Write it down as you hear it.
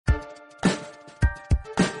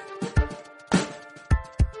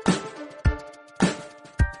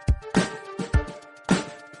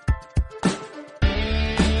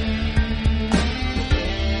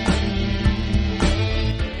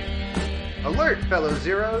alert, fellow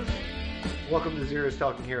Zeros. Welcome to Zeros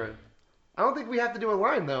Talking Heroes. I don't think we have to do a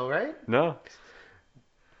line, though, right? No.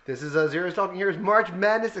 This is Zeros Talking Heroes March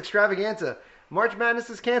Madness Extravaganza. March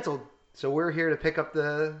Madness is canceled, so we're here to pick up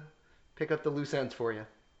the loose ends for you.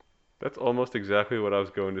 That's almost exactly what I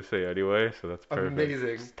was going to say anyway, so that's perfect. Amazing.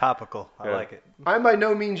 It's topical. I Yeah. like it. I'm by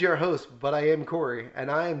no means your host, but I am Corey,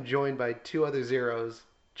 and I am joined by two other Zeros.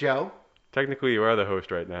 Joe. Technically, you are the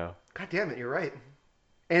host right now. God damn it, you're right.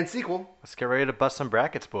 And Sequel. Let's get ready to bust some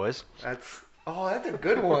brackets, boys. That's a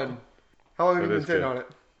good one. How long have you That been is sitting good. on it?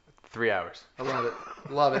 3 hours. I love it.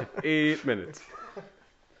 Love it. 8 minutes.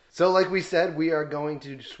 So, like we said, we are going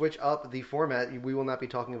to switch up the format. We will not be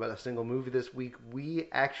talking about a single movie this week. We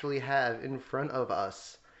actually have in front of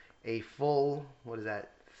us a full,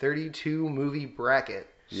 32 movie bracket.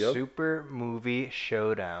 Yep. Super Movie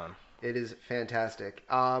Showdown. It is fantastic.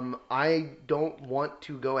 I don't want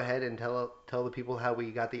to go ahead and tell the people how we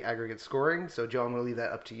got the aggregate scoring. So, Joe, I'm going to leave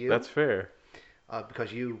that up to you. That's fair.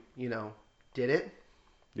 Because you did it.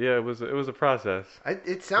 Yeah, it was a process. It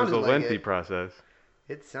It sounded was a like lengthy it. process.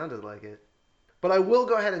 It sounded like it. But I will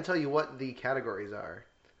go ahead and tell you what the categories are.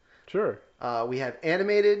 Sure. We have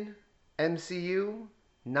animated, MCU,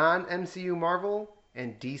 non-MCU Marvel,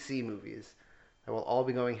 and DC movies. That will all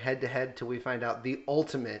be going head-to-head till we find out the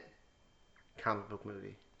ultimate comic book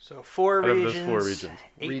movie. So 4 Out of regions. those 4 regions.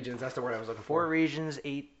 Regions, that's the word I was looking 4 for. regions,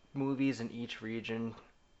 8 movies in each region.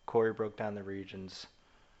 Corey broke down the regions.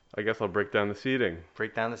 I guess I'll break down the seating.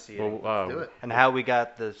 Break down the seating. Well, Do it. And how we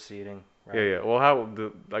got the seating. Right? Yeah. Well,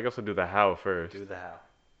 I guess I'll do the how first. Do the how.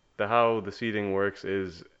 The how the seating works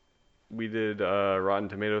is we did Rotten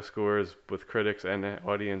Tomato scores with critics and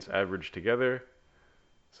audience averaged together.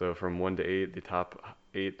 So from 1 to 8, the top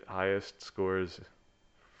 8 highest scores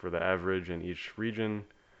for the average in each region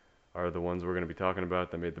are the ones we're going to be talking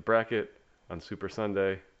about that made the bracket on Super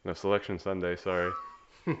Sunday. No, Selection Sunday, sorry.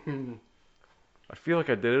 I feel like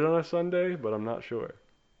I did it on a Sunday, but I'm not sure.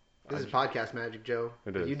 This is podcast magic, Joe.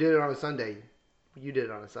 It is. You did it on a Sunday. You did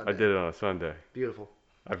it on a Sunday. I did it on a Sunday. Beautiful.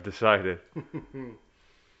 I've decided. You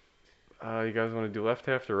guys want to do left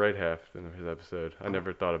half or right half in this episode? I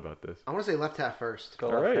never thought about this. I want to say left half first. Go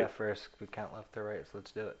All left right. half first. We count left to right, so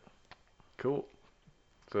let's do it. Cool.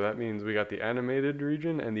 So that means we got the animated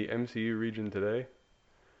region and the MCU region today.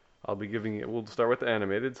 We'll start with the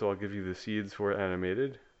animated, so I'll give you the seeds for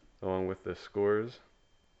animated, along with the scores.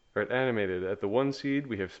 Alright, animated. At the 1 seed,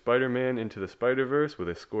 we have Spider-Man Into the Spider-Verse with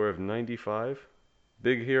a score of 95.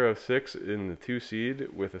 Big Hero 6 in the 2 seed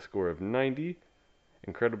with a score of 90.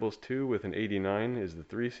 Incredibles 2 with an 89 is the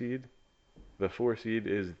 3 seed. The 4 seed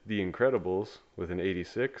is The Incredibles with an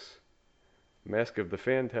 86. Mask of the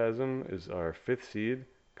Phantasm is our 5th seed,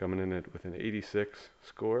 coming in with an 86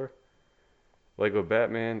 score. Lego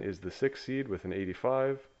Batman is the 6th seed with an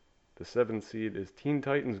 85. The 7th seed is Teen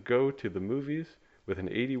Titans Go to the Movies with an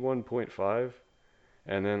 81.5.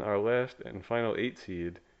 And then our last and final 8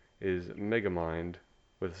 seed is Megamind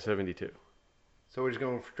with a 72. So we're just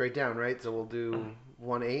going straight down, right? So we'll do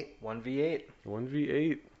 1-8. 1v8.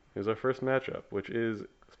 1v8 is our first matchup, which is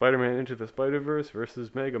Spider-Man Into the Spider-Verse versus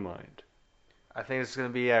Megamind. I think it's going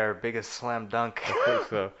to be our biggest slam dunk. I think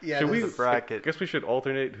so. Yeah, Should this we? is the bracket. I guess we should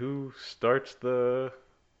alternate who starts the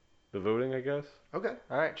voting, I guess. Okay.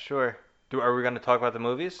 All right, sure. Are we going to talk about the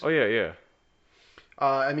movies? Oh yeah.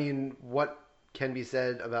 I mean, what can be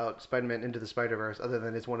said about Spider-Man Into the Spider-Verse other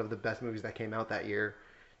than it's one of the best movies that came out that year,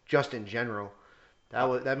 just in general.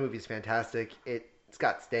 That movie's fantastic. It's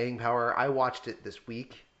got staying power. I watched it this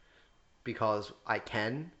week because I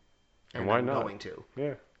can, And why I'm not? going to.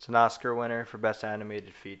 Yeah. It's an Oscar winner for Best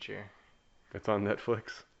Animated Feature. It's on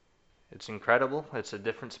Netflix. It's incredible. It's a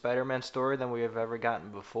different Spider-Man story than we have ever gotten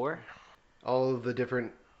before. All of the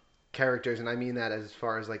different characters, and I mean that as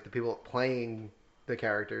far as like the people playing the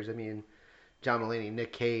characters. I mean, John Mulaney,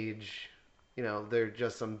 Nick Cage. They're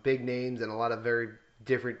just some big names and a lot of very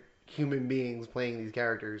different human beings playing these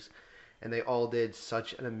characters, and they all did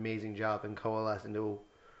such an amazing job and coalesced into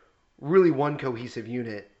really one cohesive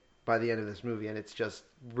unit by the end of this movie, and it's just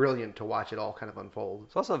brilliant to watch it all kind of unfold.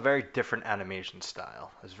 It's also a very different animation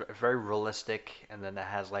style. It's very realistic, and then it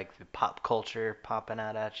has like the pop culture popping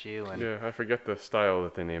out at you. And Yeah, I forget the style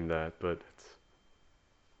that they named that, but it's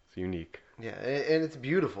unique. Yeah, and it's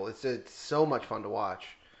beautiful. It's so much fun to watch.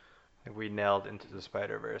 we nailed Into the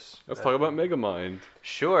Spider-Verse. Let's talk about Megamind.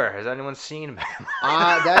 Sure. Has anyone seen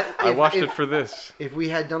I watched it for this. If we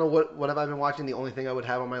had done a what have I been watching, the only thing I would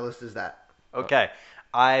have on my list is that. Okay.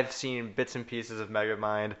 I've seen bits and pieces of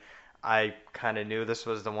Megamind. I kind of knew this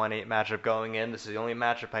was the 1/8 matchup going in. This is the only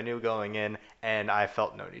matchup I knew going in, and I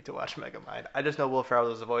felt no need to watch Megamind. I just know Will Ferrell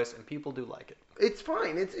was the voice, and people do like it. It's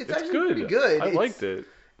fine. It's It's actually good. pretty good. I liked it.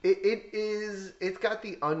 It is. It's got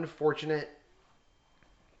the unfortunate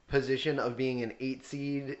position of being an 8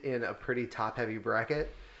 seed in a pretty top heavy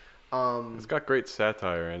bracket. It's got great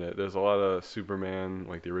satire in it. There's a lot of Superman,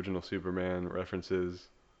 like the original Superman references.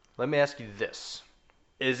 Let me ask you this.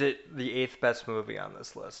 Is it the 8th best movie on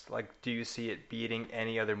this list? Like, do you see it beating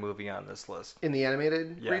any other movie on this list? In the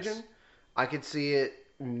animated Yes. region, I could see it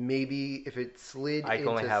maybe if it slid I can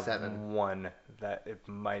only into have 7. one that it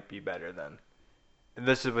might be better than. And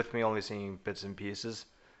this is with me only seeing bits and pieces.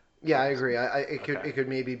 Yeah, I agree. It could Okay. it could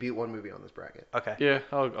maybe beat one movie on this bracket. Okay. Yeah,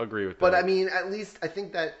 I'll agree with But that. I mean, at least I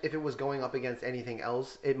think that if it was going up against anything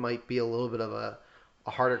else, it might be a little bit of a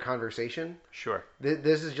harder conversation. Sure.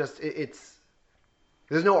 This is just it's.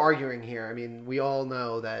 There's no arguing here. I mean, we all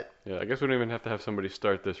know that Yeah, I guess we don't even have to have somebody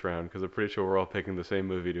start this round because I'm pretty sure we're all picking the same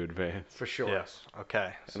movie to advance. for sure. Yes.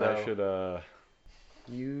 Okay. And I should,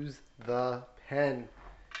 Use the pen.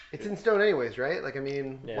 It's in stone anyways, right? Like, I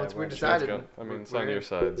mean, Yeah, once we're once decided. I mean, it's we're on your in.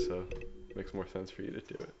 side, so it makes more sense for you to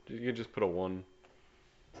do it. You can just put a 1,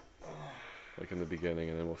 like in the beginning,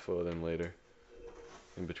 and then we'll fill it in later,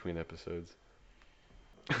 in between episodes.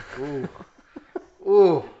 Ooh.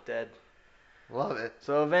 Ooh. Dead. Love it.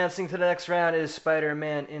 So advancing to the next round is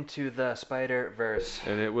Spider-Man Into the Spider-Verse.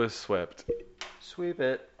 And it was swept. Sweep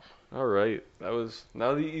it. All right,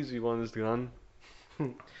 now the easy one is done.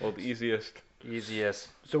 Well, the easiest. Easiest.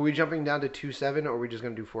 So are we jumping down to 2-7, or are we just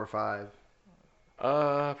going to do 4-5?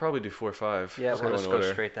 Probably do 4-5. Yeah, Let's we'll in just go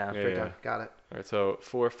order. straight down. Yeah, Straight yeah. down. Got it. All right, so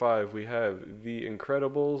 4-5 we have The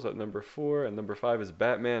Incredibles at number 4, and number 5 is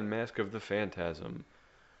Batman: Mask of the Phantasm.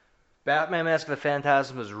 Batman Mask of the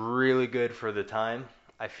Phantasm was really good for the time.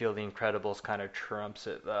 I feel The Incredibles kind of trumps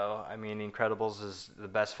it, though. I mean, The Incredibles is the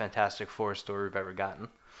best Fantastic Four story we've ever gotten.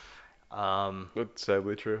 That's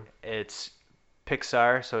sadly true. It's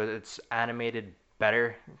Pixar, so it's animated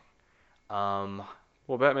better.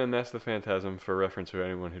 Well, Batman: Mask of the Phantasm, for reference for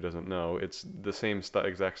anyone who doesn't know, it's the same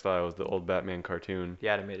exact style as the old Batman cartoon. The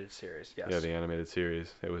animated series, yes. Yeah, the animated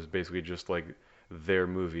series. It was basically just like their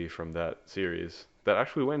movie from that series that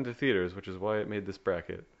actually went into theaters, which is why it made this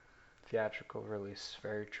bracket. Theatrical release,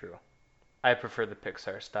 very true. I prefer the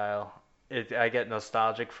Pixar style. I get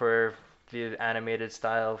nostalgic for the animated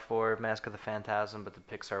style for Mask of the Phantasm, but the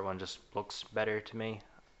Pixar one just looks better to me.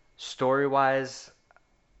 Story-wise,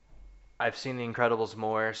 I've seen The Incredibles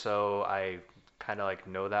more, so I kind of like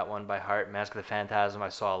know that one by heart. Mask of the Phantasm I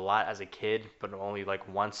saw a lot as a kid, but only like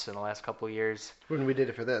once in the last couple of years When we did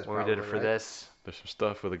it for this. when we did it for right? this. There's some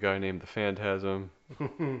stuff with a guy named the Phantasm.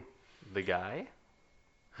 The guy?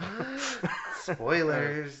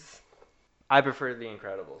 Spoilers. I prefer The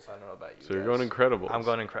Incredibles. I don't know about you So you're guys. going Incredibles. I'm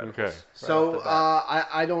going Incredibles. Okay. right So off the bat.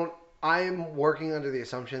 I don't. I'm working under the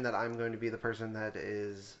assumption that I'm going to be the person that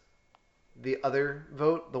is the other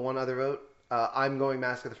vote, the one other vote. I'm going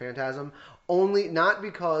Mask of the Phantasm, only not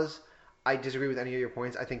because I disagree with any of your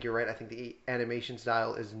points. I think you're right. I think the animation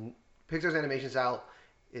style is Pixar's animation style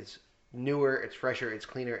is newer, it's fresher, it's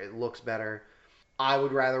cleaner, it looks better. I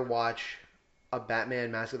would rather watch a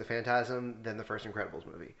Batman Mask of the Phantasm than the first Incredibles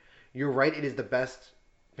movie. You're right. It is the best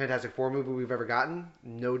Fantastic Four movie we've ever gotten.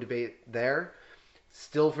 No debate there.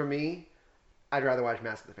 Still, for me, I'd rather watch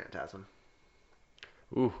Mask of the Phantasm.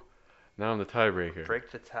 Ooh, now I'm the tiebreaker. Break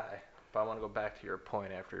the tie. But I want to go back to your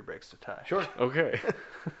point after he breaks the tie. Sure. Okay.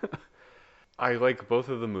 I like both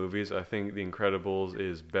of the movies. I think The Incredibles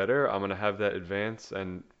is better. I'm gonna have that advance,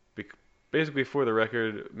 and basically, for the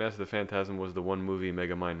record, Mask of the Phantasm was the one movie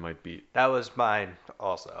Megamind might beat That was mine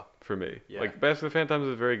also. for me. Yeah. Like Mask of the Phantasm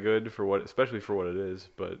is very good for what, especially for what it is.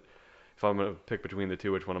 But if I'm gonna pick between the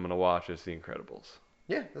two, which one I'm gonna watch is The Incredibles.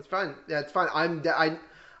 Yeah, that's fine. Yeah, it's fine.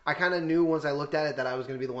 I kind of knew once I looked at it that I was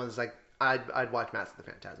going to be the one that's like, I'd watch Mask of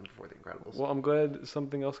the Phantasm before The Incredibles. Well, I'm glad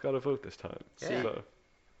something else got a vote this time. Yeah. So,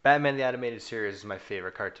 Batman the Animated Series is my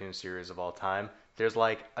favorite cartoon series of all time. There's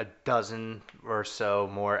like a dozen or so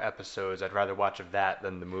more episodes I'd rather watch of that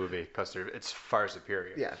than the movie because it's far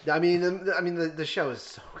superior. Yeah, I mean, the show is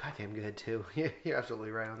so goddamn good too. You're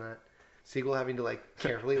absolutely right on that. Sequel having to like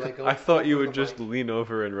carefully like go. I thought you over would the just mic. lean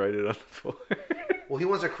over and write it on the floor. Well, he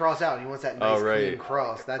wants to cross out. He wants that nice Oh, right. clean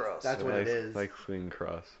cross. Like a cross. That's what nice, it is. Nice clean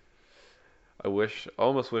cross. I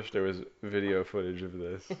almost wish there was video footage of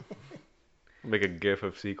this. Make a gif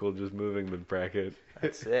of Sequel just moving the bracket.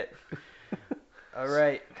 That's it. All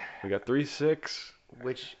right. We got 3-6.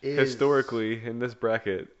 Which is Historically, in this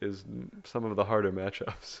bracket, is some of the harder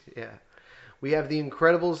matchups. Yeah. We have The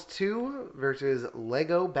Incredibles 2 versus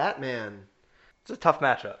Lego Batman. It's a tough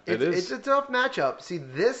matchup. It is. It's a tough matchup. See,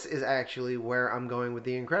 this is actually where I'm going with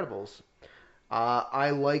The Incredibles.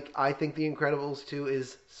 I think The Incredibles 2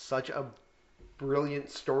 is such a brilliant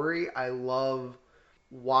story. I love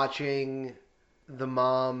watching the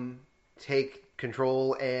mom take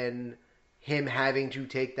control and him having to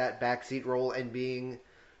take that backseat role and being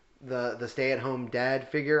the stay at home dad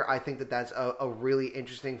figure. I think that that's a really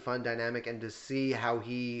interesting, fun dynamic, and to see how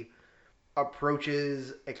he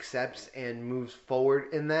approaches, accepts, and moves forward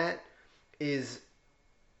in that is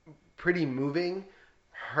pretty moving.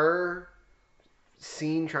 Her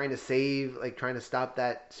scene trying to stop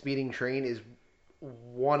that speeding train is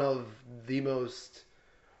one of the most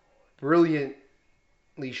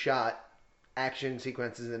brilliantly shot action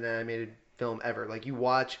sequences in an animated film ever. Like you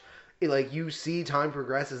watch it, like you see time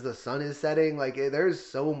progress as the sun is setting. Like there's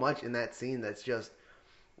so much in that scene that's just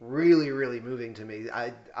really, really moving to me.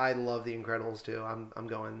 I love The Incredibles 2. I'm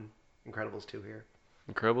going Incredibles 2 here.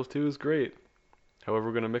 Incredibles 2 is great. However,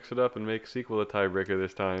 we're going to mix it up and make sequel a tiebreaker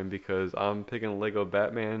this time because I'm picking Lego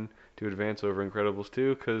Batman to advance over Incredibles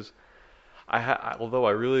 2 because although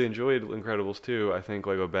I really enjoyed Incredibles 2, I think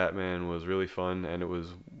Lego Batman was really fun and it was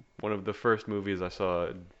one of the first movies I saw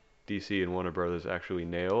DC and Warner Brothers actually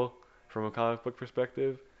nail from a comic book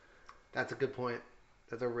perspective. That's a good point.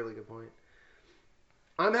 That's a really good point.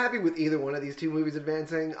 I'm happy with either one of these two movies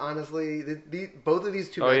advancing. Honestly, both of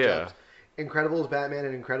these two matchups, yeah. Incredibles Batman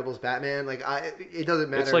and Incredibles Batman. It doesn't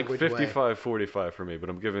matter. It's like which 55-45 for me, but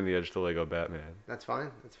I'm giving the edge to Lego Batman. That's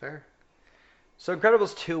fine. That's fair. So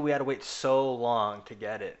Incredibles 2, we had to wait so long to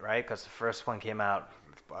get it, right? Because the first one came out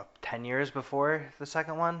 10 years before the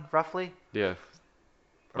second one, roughly? Yeah.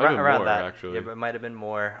 Around more, that. actually. Yeah, but it might have been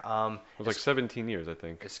more. It was like 17 years, I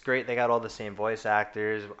think. It's great. They got all the same voice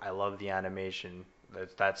actors. I love the animation.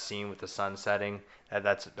 That scene with the sun setting,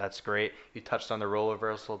 that's great. You touched on the role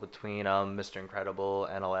reversal between Mr. Incredible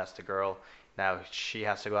and Elastigirl. Now she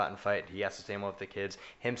has to go out and fight. He has to stay home with the kids.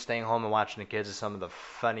 Him staying home and watching the kids is some of the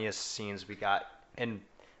funniest scenes we got in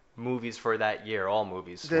movies for that year. All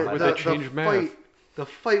movies. The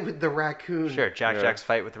fight with the raccoon. Sure, Jack's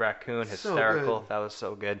fight with the raccoon, hysterical. So that was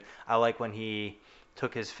so good. I like when he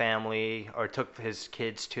took his family or took his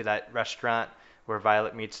kids to that restaurant where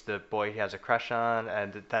Violet meets the boy he has a crush on,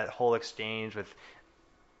 and that whole exchange with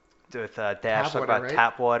Dash talking about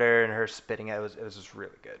tap water and her spitting it was just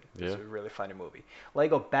really good. It was a really funny movie.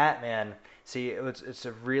 Lego Batman, see, it's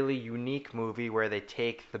a really unique movie where they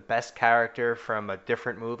take the best character from a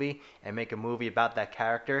different movie and make a movie about that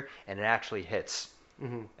character, and it actually hits.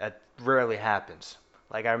 Mm-hmm. That rarely happens.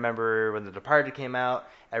 Like I remember when The Departed came out,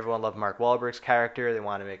 everyone loved Mark Wahlberg's character. They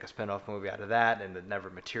wanted to make a spin-off movie out of that, and it never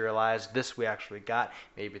materialized. This we actually got.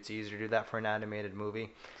 Maybe it's easier to do that for an animated movie.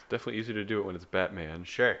 It's definitely easier to do it when it's Batman.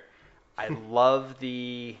 Sure. I love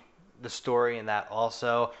the story in that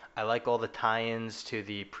also. I like all the tie-ins to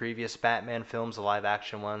the previous Batman films, the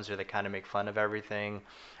live-action ones, where they kind of make fun of everything.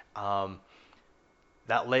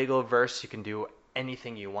 That Lego verse, you can do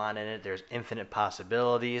anything you want in it. There's infinite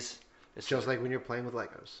possibilities. It's just like when you're playing with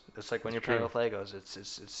Legos. It's like when you're playing with Legos. It's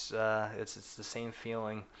the same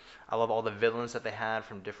feeling. I love all the villains that they had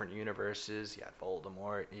from different universes. You had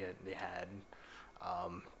Voldemort. They had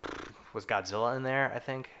was Godzilla in there? I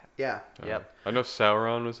think. Yeah. Yep. I know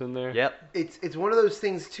Sauron was in there. Yep. It's one of those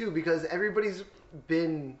things too because everybody's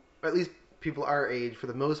been, or at least people our age for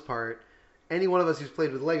the most part, any one of us who's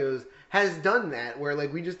played with Legos has done that where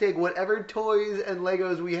like we just take whatever toys and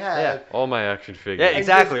Legos we have. Yeah. All my action figures. Yeah,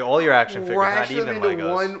 exactly. All your action figures, Crash not even them into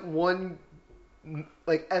Legos. one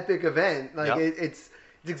like epic event. Like Yep. it's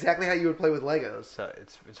exactly how you would play with Legos. So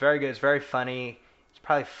it's very good. It's very funny. It's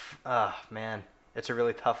probably man, it's a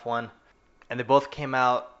really tough one. And they both came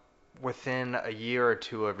out within a year or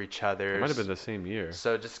two of each other. It might have been the same year.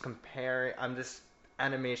 So just comparing,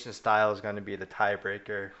 animation style is going to be the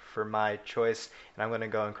tiebreaker for my choice, and I'm going to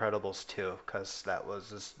go Incredibles 2 because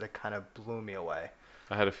that kind of blew me away.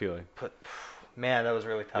 I had a feeling. Man, that was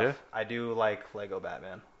really tough. Yeah? I do like Lego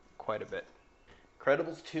Batman quite a bit.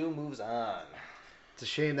 Incredibles 2 moves on. It's a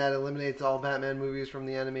shame that eliminates all Batman movies from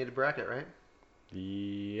the animated bracket, right?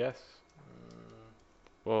 Yes.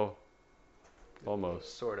 Well,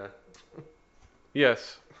 almost. Sorta.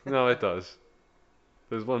 Yes. No, it does.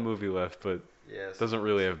 There's one movie left, but Yes. doesn't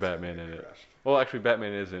really have Batman in it. Well, actually,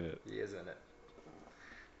 Batman is in it. He is in it.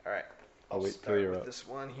 All right. I'll wait till start you're with up. this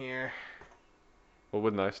one here. Well,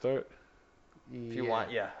 wouldn't I start? If you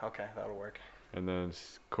want, yeah. Okay, that'll work. And then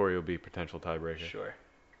Corey will be potential tiebreaker. Sure.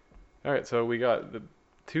 All right, so we got the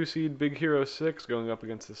 2-seed Big Hero 6 going up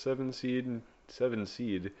against the 7-seed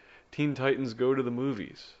Teen Titans Go to the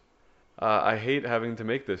Movies. I hate having to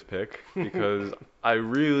make this pick because I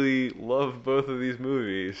really love both of these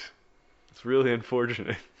movies. It's really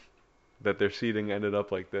unfortunate that their seating ended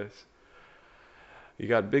up like this. You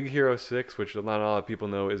got Big Hero 6, which not a lot of people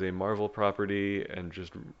know is a Marvel property and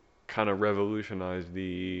just kind of revolutionized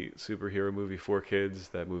the superhero movie for kids.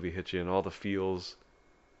 That movie hits you in all the feels.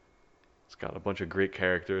 It's got a bunch of great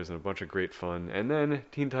characters and a bunch of great fun. And then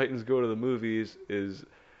Teen Titans Go to the Movies is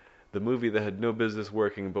the movie that had no business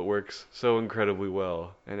working but works so incredibly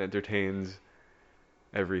well and entertains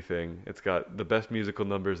everything. It's got the best musical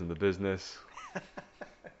numbers in the business.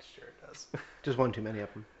 Sure does. Just one too many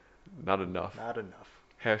of them. Not enough. Not enough.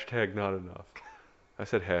 Hashtag not enough. I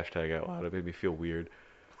said hashtag out loud. It made me feel weird.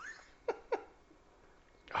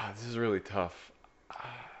 This is really tough.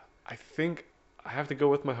 I think I have to go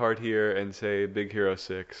with my heart here and say Big Hero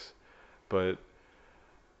 6, but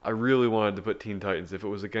I really wanted to put Teen Titans. If it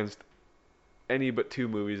was against any but two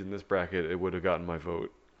movies in this bracket, it would have gotten my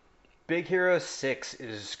vote. Big Hero 6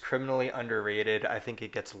 is criminally underrated. I think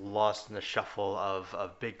it gets lost in the shuffle of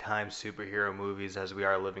big-time superhero movies as we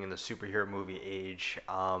are living in the superhero movie age.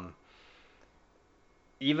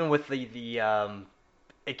 Even with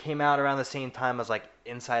it came out around the same time as like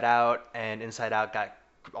Inside Out, and Inside Out got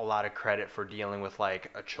a lot of credit for dealing with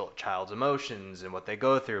like a child's emotions and what they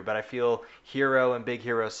go through, but I feel Hero and Big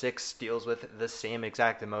Hero 6 deals with the same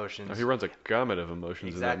exact emotions. He runs a gamut of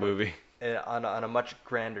emotions in that movie. On a much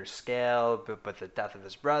grander scale, but the death of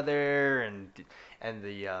his brother and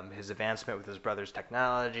his advancement with his brother's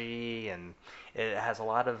technology, and it has a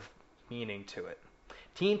lot of meaning to it.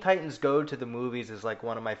 Teen Titans Go to the Movies is like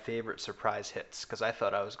one of my favorite surprise hits because I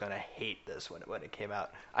thought I was going to hate this when it came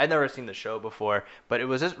out. I'd never seen the show before, but it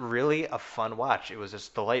was just really a fun watch. It was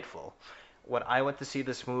just delightful. When I went to see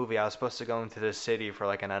this movie, I was supposed to go into the city for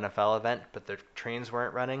like an NFL event, but the trains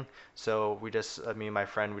weren't running. So me and my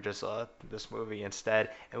friend, we just saw this movie instead,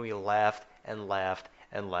 and we laughed and laughed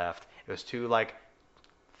and laughed. It was two like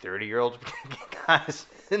 30-year-old guys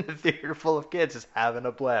in the theater full of kids just having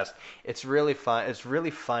a blast. It's really fun. It's really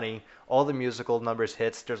funny. All the musical numbers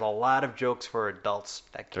hits. There's a lot of jokes for adults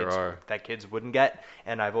that kids wouldn't get,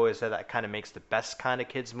 and I've always said that kind of makes the best kind of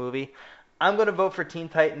kids movie. I'm going to vote for Teen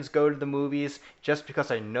Titans Go to the Movies just because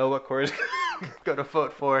I know what Corey's going to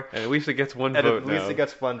vote for. And at least it gets one vote now. At least it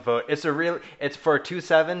gets one vote. It's for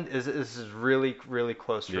 2-7. This is really, really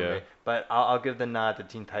close for me. But I'll give the nod to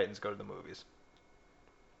Teen Titans Go to the Movies.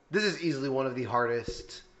 This is easily one of the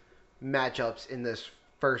hardest matchups in this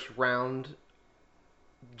first round.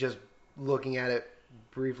 Just looking at it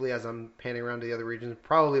briefly as I'm panning around to the other regions,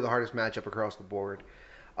 probably the hardest matchup across the board.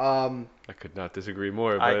 I could not disagree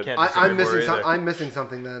more. But I'm missing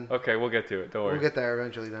something then. Okay, we'll get to it. Don't worry. We'll get there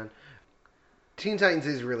eventually then. Teen Titans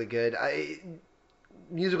is really good.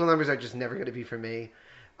 Musical numbers are just never going to be for me.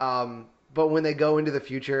 But when they go into the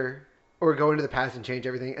future or go into the past and change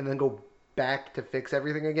everything and then go back to fix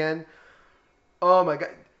everything again, oh my god.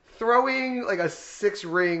 Throwing like a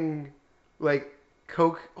 6-ring like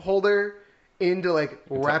Coke holder into like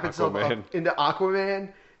wrap itself up into Aquaman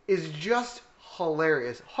is just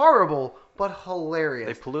hilarious. Horrible, but hilarious.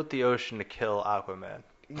 They pollute the ocean to kill Aquaman.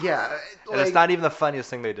 Yeah. And it's not even the funniest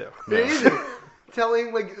thing they do. No. It isn't.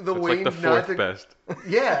 Telling like the Waynes like the not fourth best.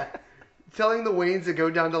 Yeah. Telling the Waynes to go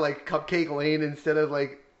down to like Cupcake Lane instead of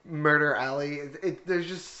like Murder Alley. There's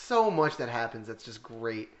just so much that happens that's just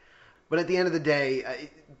great. But at the end of the day,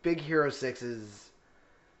 Big Hero 6 is,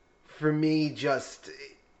 for me, just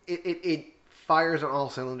it fires on all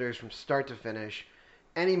cylinders from start to finish.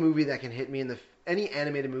 Any movie that can hit me any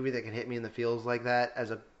animated movie that can hit me in the feels like that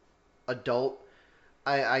as a adult,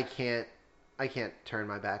 I can't turn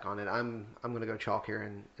my back on it. I'm gonna go chalk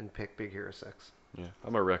here and pick Big Hero 6. Yeah,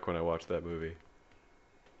 I'm a wreck when I watch that movie.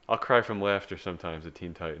 I'll cry from laughter sometimes at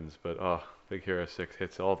Teen Titans, but Big Hero 6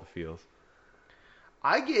 hits all the feels.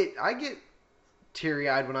 I get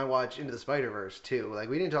teary-eyed when I watch Into the Spider-Verse too. Like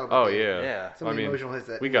we didn't talk about some of the emotional hits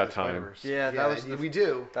that we got time. We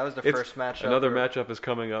do. That was the first matchup. Another matchup is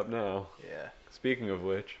coming up now. Yeah. Speaking of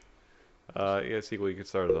which, Sequel, you get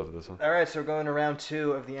started off with this one. All right, so we're going to round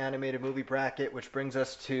 2 of the animated movie bracket, which brings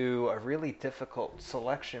us to a really difficult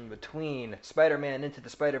selection between Spider-Man Into the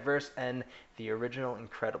Spider-Verse and the original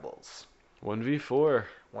Incredibles. 1v4.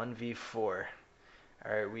 1v4.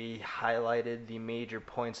 All right, we highlighted the major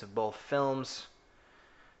points of both films.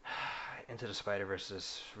 Into the Spider-Verse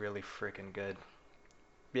is really freaking good.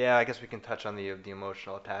 Yeah, I guess we can touch on the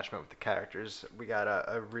emotional attachment with the characters. We got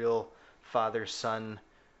a real father-son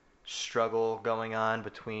struggle going on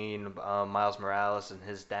between Miles Morales and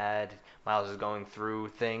his dad. Miles is going through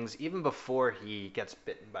things even before he gets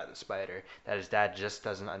bitten by the spider that his dad just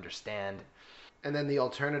doesn't understand. and then the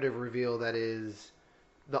alternative reveal that is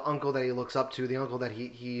the uncle that he looks up to, the uncle that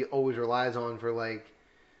he always relies on for like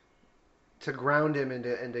to ground him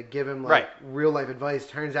and to give him like Right. real life advice,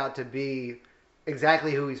 turns out to be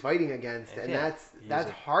exactly who he's fighting against, and Yeah. that's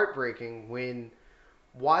heartbreaking when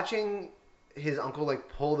watching his uncle like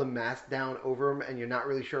pull the mask down over him and you're not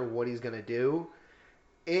really sure what he's gonna do.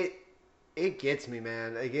 It gets me,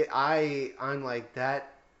 man. Like I'm like,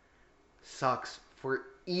 that sucks for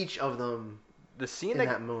each of them The scene in that,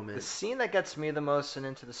 that moment. the scene that gets me the most in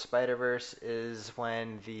Into the Spider-Verse is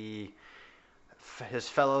when his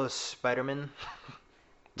fellow Spider-Man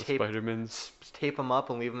The tape Spider-Mans. tape him up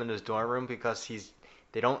and leave him in his dorm room because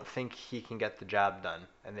they don't think he can get the job done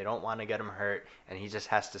and they don't want to get him hurt and he just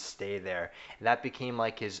has to stay there. And that became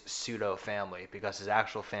like his pseudo family because his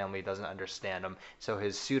actual family doesn't understand him. So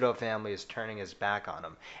his pseudo family is turning his back on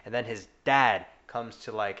him. And then his dad comes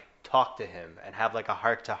to like talk to him and have like a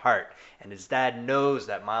heart to heart. And his dad knows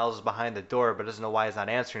that Miles is behind the door but doesn't know why he's not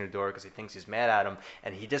answering the door because he thinks he's mad at him.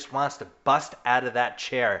 And he just wants to bust out of that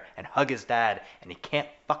chair and hug his dad and he can't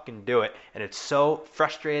fucking do it. And it's so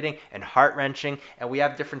frustrating and heart-wrenching. And we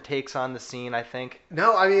have different takes on the scene, I think.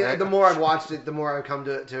 No, I mean, Right? the more I've watched it, the more I've come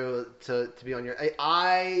to be on your.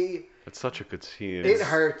 It's such a good scene. It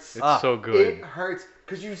hurts. It's so good. It hurts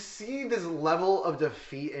because you see this level of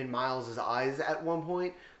defeat in Miles' eyes at one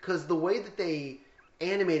point. Because the way that they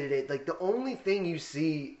animated it, like the only thing you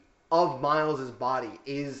see of Miles' body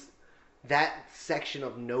is that section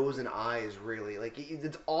of nose and eyes. Really, like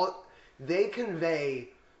it's all they convey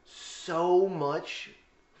so much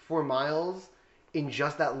for Miles in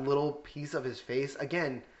just that little piece of his face.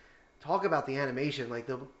 Again, talk about the animation. Like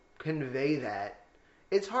they'll convey that.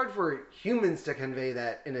 It's hard for humans to convey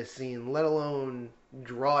that in a scene, let alone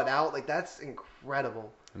draw it out. Like that's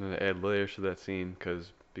incredible. And then add layers to that scene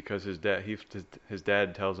because his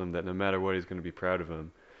dad tells him that no matter what, he's going to be proud of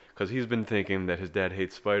him. Because he's been thinking that his dad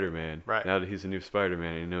hates Spider-Man. Right. Now that he's a new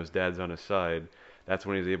Spider-Man and he knows Dad's on his side, that's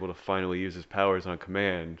when he's able to finally use his powers on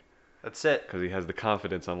command. That's it. Because he has the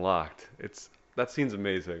confidence unlocked. That scene's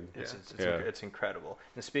amazing. It's incredible.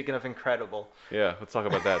 And speaking of incredible, Yeah, let's talk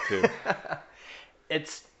about that too.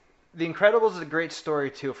 it's The Incredibles is a great story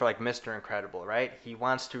too for like Mr. Incredible, right? He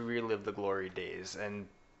wants to relive the glory days, and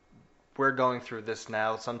we're going through this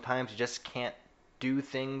now. Sometimes you just can't do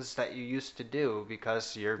things that you used to do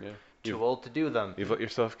because you're Yeah. too old to do them. You've let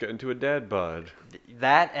yourself get into a dad bod.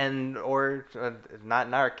 That or not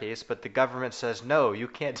in our case, but the government says no, you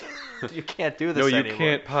can't you can't do this No, you anymore.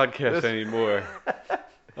 can't podcast anymore.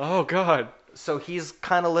 Oh, God. So he's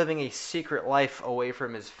kind of living a secret life away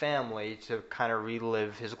from his family to kind of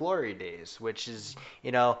relive his glory days, which is,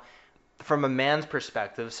 from a man's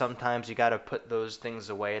perspective, sometimes you got to put those things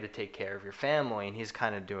away to take care of your family, and he's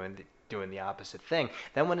kind of doing the opposite thing.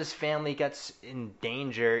 Then when his family gets in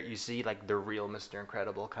danger, you see like the real Mr.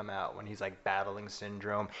 Incredible come out when he's like battling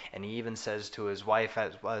syndrome, and he even says to his wife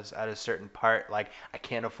at a certain part, like, I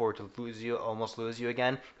can't afford to almost lose you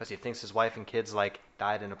again, because he thinks his wife and kids like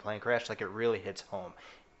died in a plane crash. Like, it really hits home.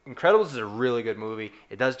 Incredibles is a really good movie.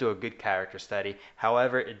 It does do a good character study.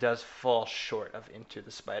 However, it does fall short of Into the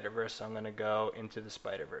Spider-Verse, so I'm going to go Into the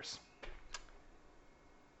Spider-Verse.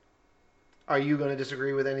 Are you going to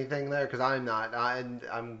disagree with anything there? Because I'm not. I'm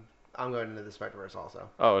going into the Spider-Verse also.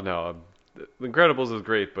 Oh, no. The Incredibles is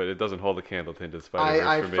great, but it doesn't hold a candle to Into the Spider-Verse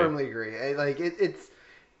I for me. firmly agree. It's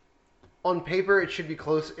on paper it should be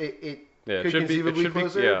close. It Yeah, could conceivably it should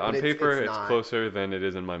closer. be. Yeah, but on paper, it's not. closer than it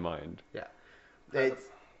is in my mind. Yeah, it's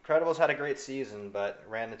Incredibles had a great season, but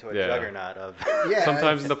ran into a Yeah. juggernaut of. yeah.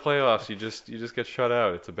 Sometimes in it's, the playoffs, you just get shut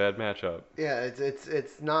out. It's a bad matchup. yeah,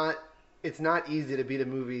 it's not easy to beat a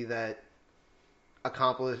movie that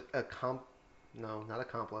accomplished.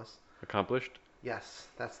 Yes,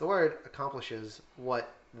 that's the word. Accomplishes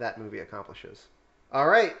what that movie accomplishes. All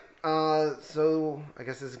right. So I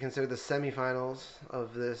guess this is considered the semifinals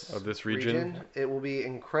of this region. It will be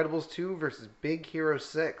Incredibles 2 versus Big Hero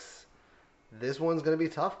 6. This one's gonna be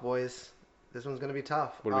tough, boys. This one's gonna be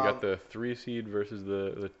tough. What do we got? The 3 seed versus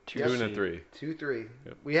the 2 and the seed. 3. 2, 3.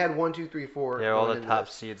 Yep. We had 1, 2, 3, 4. Yeah, all going the into top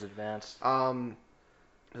this. seeds advanced.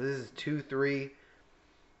 This is 2, 3.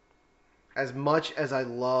 As much as I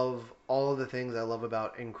love all of the things I love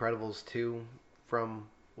about Incredibles 2, from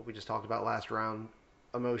what we just talked about last round,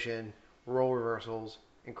 emotion, role reversals,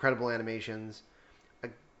 incredible animations,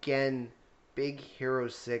 again, Big Hero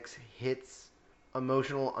 6 hits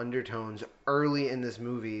emotional undertones early in this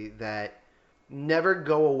movie that never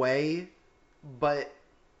go away, but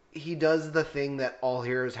he does the thing that all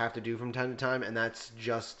heroes have to do from time to time, and that's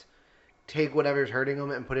just take whatever's hurting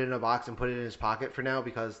him and put it in a box and put it in his pocket for now,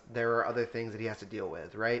 because there are other things that he has to deal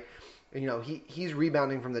with, right? And, he's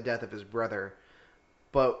rebounding from the death of his brother.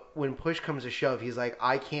 But when push comes to shove, he's like,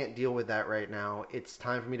 I can't deal with that right now. It's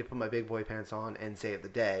time for me to put my big boy pants on and save the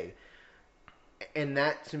day. And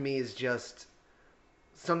that to me is just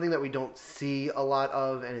something that we don't see a lot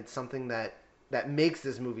of, and it's something that makes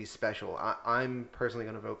this movie special. I'm personally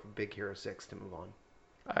going to vote for Big Hero 6 to move on.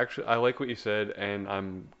 Actually, I like what you said, and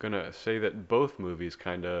I'm gonna say that both movies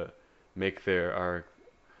kind of make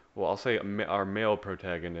I'll say our male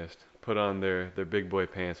protagonist put on their big boy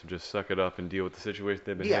pants and just suck it up and deal with the situation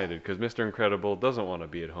they've been Yeah. handed. Because Mr. Incredible doesn't want to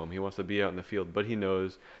be at home; he wants to be out in the field, but he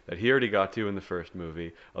knows that he already got to in the first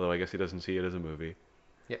movie. Although I guess he doesn't see it as a movie.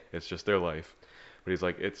 Yeah. It's just their life. But he's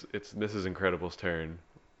like, it's this is Incredible's turn.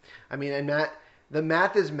 I mean, and the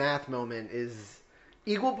math is math moment is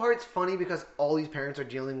equal parts funny because all these parents are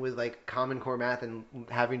dealing with like Common Core math and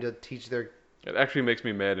having to teach their. It actually makes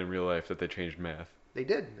me mad in real life that they changed math. They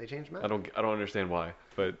changed math. I don't understand why,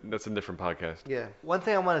 but that's a different podcast. Yeah. One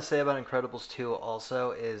thing I want to say about Incredibles 2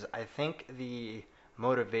 also is I think the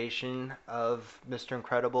motivation of Mr.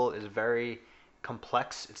 Incredible is very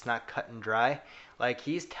complex. It's not cut and dry. Like,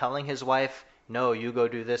 he's telling his wife, no, you go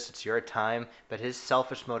do this, it's your time. But his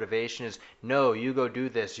selfish motivation is, no, you go do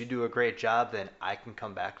this, you do a great job, then I can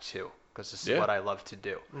come back too. Because this is what I love to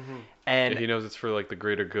do. Mm-hmm. And Yeah, he knows it's for like the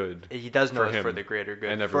greater good. he does know for it's him for the greater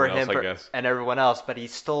good. and for everyone else, him, I guess. And everyone else, but he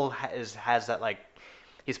still has that, like,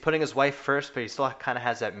 he's putting his wife first, but he still kind of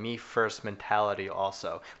has that me first mentality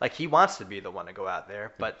also. Like, he wants to be the one to go out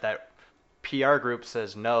there, but that PR group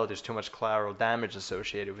says, no, there's too much collateral damage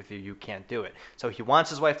associated with you, you can't do it. So he wants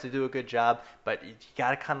his wife to do a good job, but you got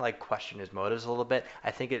to kind of like question his motives a little bit. I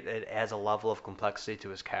think it adds a level of complexity to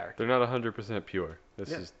his character. They're not 100% pure.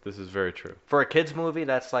 This is very true. For a kid's movie,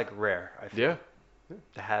 that's like rare, I feel, Yeah.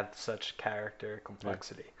 to have such character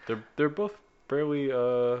complexity. They're both fairly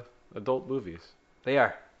adult movies. They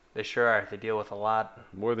are. They sure are. They deal with a lot.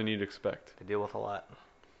 More than you'd expect. They deal with a lot.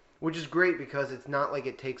 Which is great because it's not like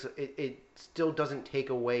it still doesn't take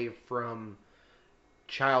away from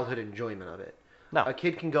childhood enjoyment of it. No. A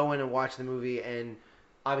kid can go in and watch the movie and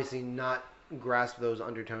obviously not grasp those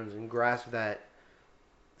undertones and grasp that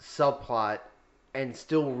subplot and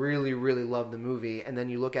still really, really love the movie. And then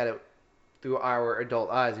you look at it through our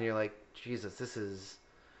adult eyes and you're like, Jesus, this is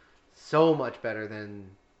so much better than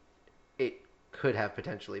it could have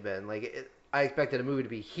potentially been. Like, I expected a movie to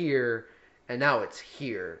be here, and now it's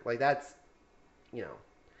here. Like, that's,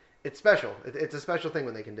 it's special. It's a special thing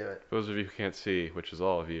when they can do it. For those of you who can't see, which is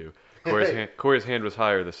all of you, Corey's hand was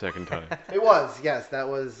higher the second time. It was, yes. That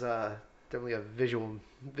was definitely a visual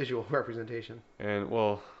representation And,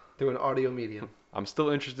 well, through an audio medium. I'm still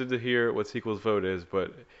interested to hear what sequel's vote is,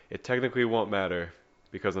 but it technically won't matter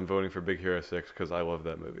because I'm voting for Big Hero 6 because I love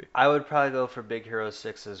that movie. I would probably go for Big Hero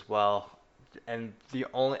 6 as well. And the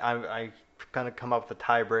only I kind of come up with a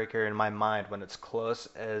tiebreaker in my mind when it's close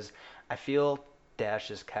is I feel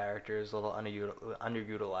Dash's character is a little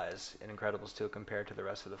underutilized in Incredibles 2 compared to the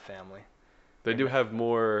rest of the family. They do have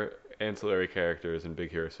more ancillary characters in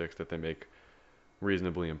Big Hero 6 that they make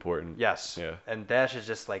reasonably important. Yes. Yeah. And Dash is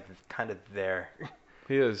just like kind of there.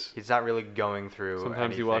 He is. He's not really going through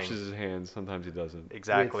Sometimes he anything. washes his hands, sometimes he doesn't.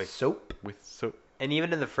 Exactly. With soap. With soap. And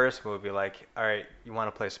even in the first movie, like, all right, you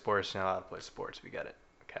want to play sports, you're not allowed to play sports. We get it.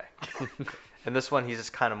 Okay. And this one, he's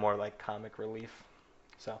just kind of more like comic relief.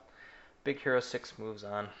 So, Big Hero 6 moves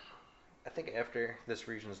on. I think after this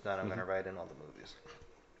region's done, I'm going to write in all the movies.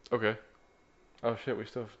 Okay. Oh shit, we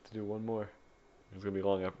still have to do one more. It's gonna be a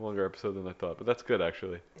longer episode than I thought, but that's good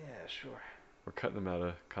actually. Yeah, sure. We're cutting them out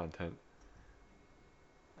of content.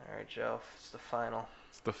 All right, Joe, it's the final.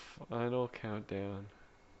 It's the final countdown.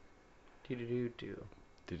 Do-do-do-do.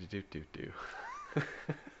 Do-do-do-do-do.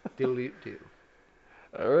 Do-do-do.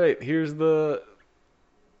 All right, here's the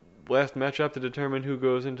last matchup to determine who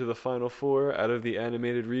goes into the final four out of the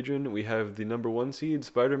animated region. We have the number 1 seed,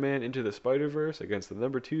 Spider-Man Into the Spider-Verse, against the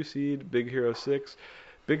number 2 seed, Big Hero 6.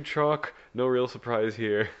 Big chalk, no real surprise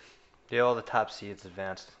here. Yeah, all the top seeds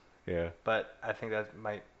advanced. Yeah, But I think that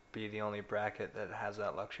might be the only bracket that has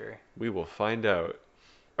that luxury. we will find out.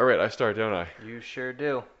 All right, I start, don't I? You sure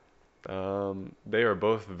do. They are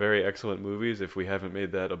both very excellent movies, if we haven't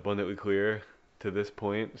made that abundantly clear to this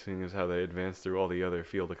point, seeing as how they advanced through all the other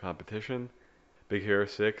field of competition. Big Hero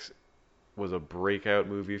 6 was a breakout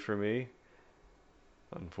movie for me.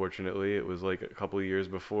 Unfortunately, it was like a couple of years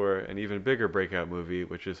before an even bigger breakout movie,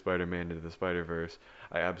 which is Spider-Man Into the Spider-Verse.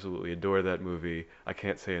 I absolutely adore that movie. I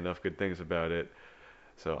can't say enough good things about it.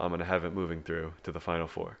 So I'm going to have it moving through to the final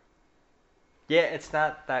four. Yeah, it's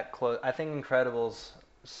not that close. I think Incredibles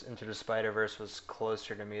Into the Spider-Verse was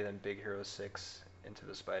closer to me than Big Hero 6 Into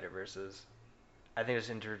the Spider-Verse is. I think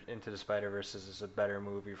Into the Spider-Verse is a better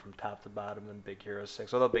movie from top to bottom than Big Hero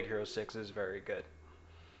 6. Although Big Hero 6 is very good.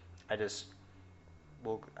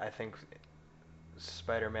 I think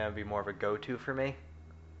Spider-Man would be more of a go-to for me.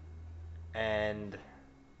 And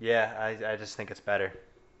yeah, I just think it's better.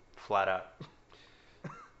 Flat out.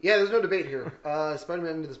 Yeah, there's no debate here.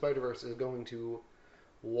 Spider-Man Into the Spider-Verse is going to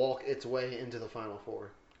walk its way into the Final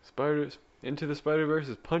Four. Into the Spider-Verse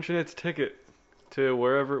is punching its ticket to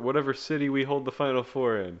whatever city we hold the Final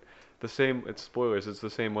Four in. It's spoilers, it's the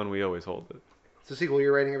same one we always hold it. So, sequel,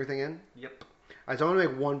 you're writing everything in? Yep. All right, so I want to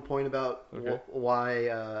make one point about Okay.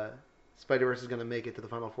 why Spider-Verse is going to make it to the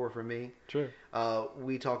Final Four for me. Sure.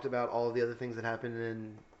 We talked about all of the other things that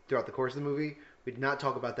happened throughout the course of the movie. We did not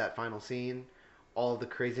talk about that final scene, all of the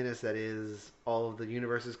craziness that is all of the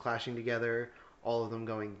universes clashing together, all of them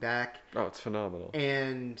going back. Oh, it's phenomenal.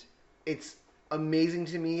 And it's amazing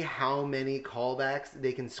to me how many callbacks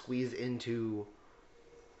they can squeeze into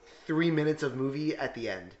 3 minutes of movie at the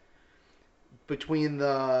end. Between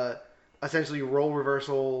the essentially role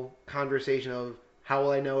reversal conversation of how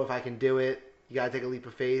will I know if I can do it? You gotta take a leap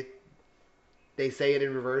of faith. They say it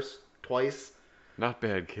in reverse twice. Not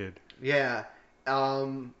bad, kid. Yeah.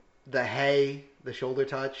 The shoulder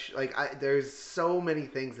touch. There's so many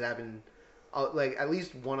things that happen. At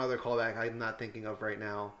least one other callback I'm not thinking of right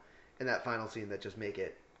now in that final scene that just make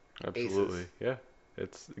it Absolutely. aces. Yeah.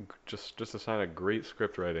 It's just a sign of great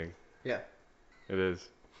script writing. Yeah. It is.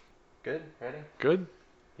 Good. Ready? Good?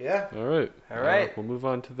 Yeah. All right. All right. We'll move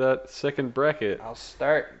on to that second bracket, I'll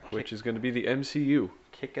start. which is going to be the MCU.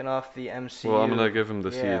 Kicking off the MCU. Well, I'm going to give him the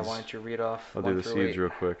Yeah, seeds. why don't you read off I'll 1 do the through seeds 8. real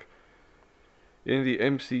quick. In the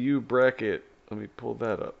MCU bracket, let me pull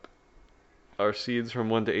that up. Our seeds from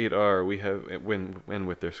 1 to 8 are, we have, and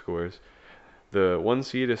with their scores. The 1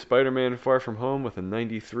 seed is Spider-Man Far From Home with a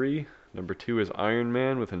 93. Number 2 is Iron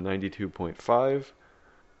Man with a 92.5.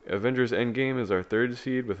 Avengers Endgame is our 3rd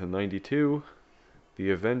seed with a 92.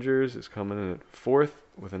 The Avengers is coming in at 4th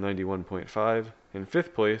with a 91.5. In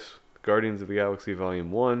 5th place, Guardians of the Galaxy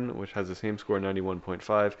Volume 1, which has the same score,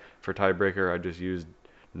 91.5. For tiebreaker, I just used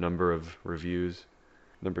number of reviews.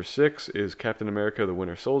 Number 6 is Captain America the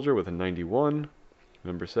Winter Soldier with a 91.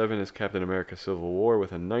 Number 7 is Captain America Civil War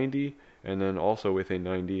with a 90. And then also with a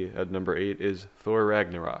 90 at number 8 is Thor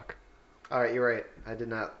Ragnarok. All right, you're right. I did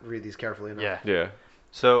not read these carefully enough. Yeah. Yeah.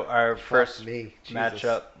 So our Fuck first me. Jesus.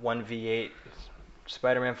 matchup, 1v8,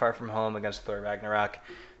 Spider-Man Far From Home against Thor Ragnarok.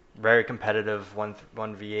 Very competitive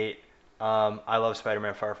 1v8. I love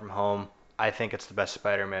Spider-Man Far From Home. I think it's the best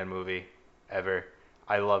Spider-Man movie ever.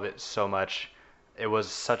 I love it so much. It was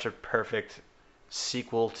such a perfect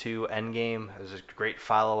sequel to Endgame. It was a great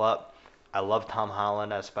follow-up. I love Tom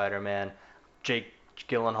Holland as Spider-Man. Jake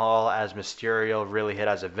Gyllenhaal as Mysterio really hit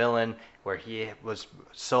as a villain, where he was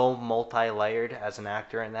so multi-layered as an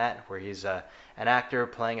actor in that, where he's an actor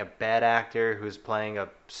playing a bad actor who's playing a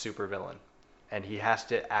supervillain, and he has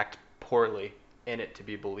to act poorly in it to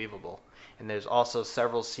be believable. And there's also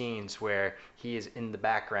several scenes where he is in the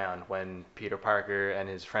background when Peter Parker and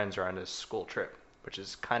his friends are on a school trip, which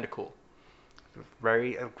is kind of cool.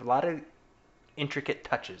 A lot of intricate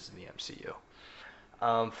touches in the MCU.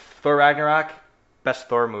 Thor Ragnarok, best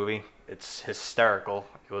Thor movie. It's hysterical.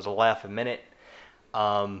 It was a laugh a minute.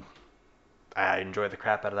 I enjoyed the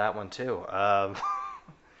crap out of that one too.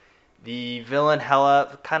 The villain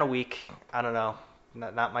Hela, kind of weak. I don't know.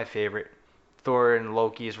 Not my favorite. Thor and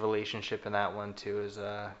Loki's relationship in that one too is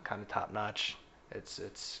kind of top notch.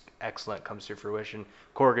 It's excellent. Comes to fruition.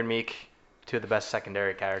 Korg and Meek, two of the best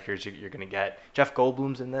secondary characters you're gonna get. Jeff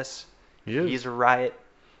Goldblum's in this. He's a riot.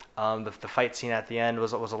 The fight scene at the end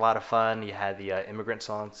was a lot of fun. You had the immigrant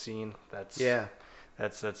song scene. That's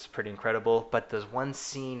pretty incredible. But there's one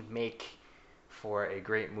scene make for a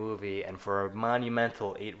great movie and for a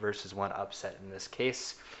monumental 8 versus 1 upset in this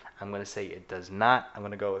case. I'm going to say it does not. I'm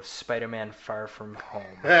going to go with Spider-Man Far From Home.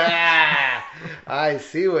 I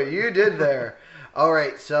see what you did there. All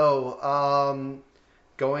right, so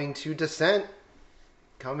going to Descent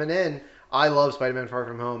coming in. I love Spider-Man Far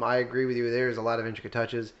From Home. I agree with you. There's a lot of intricate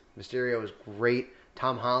touches. Mysterio is great.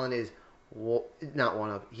 Tom Holland is not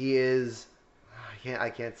one of. He is.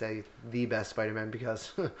 I can't say the best Spider-Man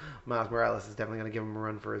because Miles Morales is definitely going to give him a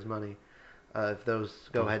run for his money if those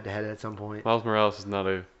go head to head at some point. Miles Morales is not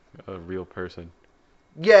a real person.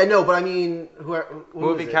 Yeah, no, but I mean, who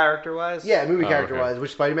Movie character wise? Yeah, movie character okay. wise.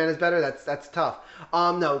 Which Spider-Man is better? That's tough.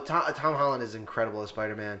 No, Tom Holland is incredible as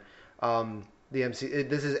Spider-Man. This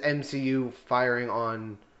is MCU firing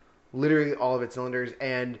on literally all of its cylinders,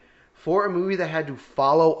 and for a movie that had to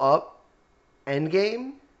follow up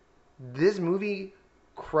Endgame, this movie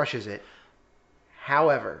crushes it.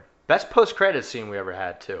 However, Best post-credit scene we ever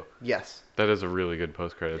had, too. Yes. That is a really good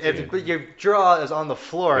post-credit scene. Your jaw is on the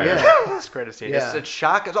floor at Yeah. the post-credit scene. Yeah. It's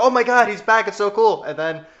shock. It's, oh my god, he's back. It's so cool. And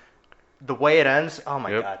then the way it ends, oh my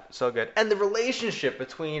Yep. god, so good. And the relationship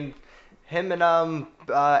between him and MJ.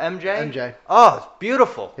 MJ. Oh, it's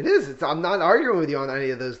beautiful. It is. I'm not arguing with you on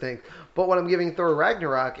any of those things. But what I'm giving Thor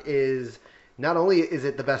Ragnarok is not only is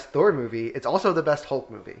it the best Thor movie, it's also the best Hulk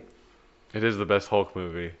movie. It is the best Hulk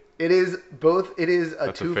movie. It is both. It is a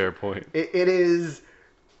That's a fair point. It is.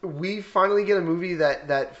 We finally get a movie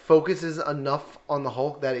that focuses enough on the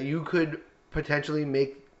Hulk that you could potentially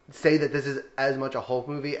say that this is as much a Hulk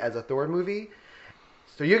movie as a Thor movie.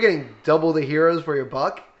 So you're getting double the heroes for your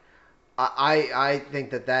buck. I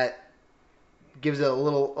think that gives it a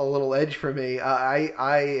little edge for me.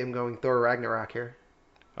 I am going Thor Ragnarok here.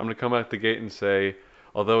 I'm going to come out the gate and say,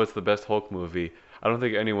 although it's the best Hulk movie, I don't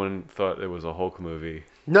think anyone thought it was a Hulk movie.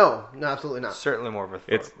 No, absolutely not. Certainly more of a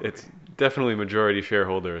Thor It's definitely majority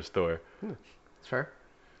shareholder is Thor. It's fair.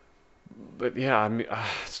 But yeah, I mean,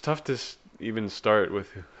 it's tough to even start with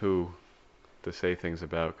who to say things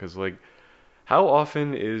about, because like, how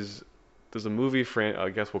often does a movie I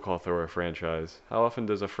guess we'll call Thor a franchise. How often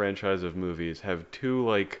does a franchise of movies have two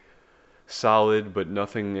like solid but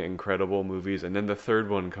nothing incredible movies, and then the third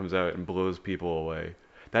one comes out and blows people away?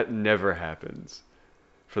 That never happens.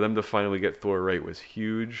 For them to finally get Thor right was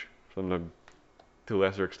huge. For them to a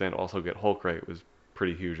lesser extent also get Hulk right was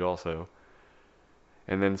pretty huge also.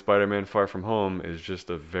 And then Spider-Man Far From Home is just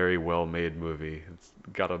a very well-made movie. It's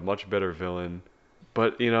got a much better villain.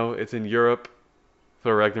 But, you know, it's in Europe.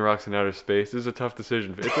 Thor Ragnarok's in outer space. This is a tough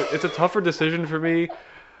decision. It's a tougher decision for me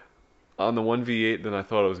on the 1v8 than I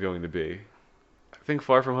thought it was going to be. I think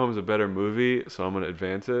Far From Home is a better movie, so I'm going to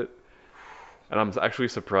advance it. And I'm actually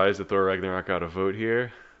surprised that Thor Ragnarok got a vote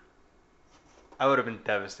here. I would have been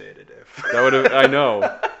devastated if. That would have. I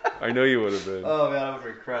know you would have been. Oh man, I would have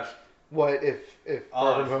been crushed. What if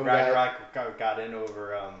Far From Home Ragnarok got in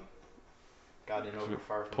over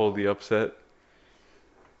Far From Pulled Home. the upset.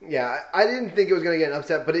 Yeah, I didn't think it was going to get an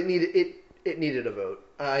upset, but it needed a vote.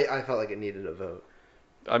 I felt like it needed a vote.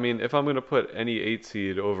 I mean, if I'm going to put any 8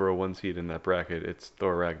 seed over a 1 seed in that bracket, it's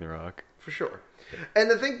Thor Ragnarok. For sure.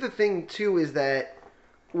 And I think the thing, too, is that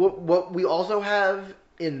what we also have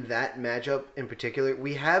in that matchup in particular,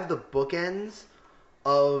 we have the bookends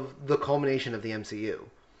of the culmination of the MCU.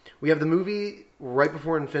 We have the movie right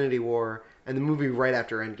before Infinity War and the movie right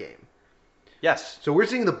after Endgame. Yes. So we're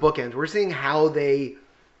seeing the bookends. We're seeing how they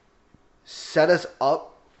set us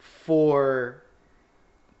up for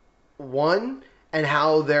one and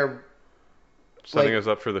how they're Setting us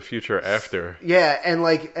up for the future after. yeah, and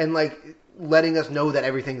letting us know that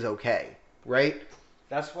everything's okay, right?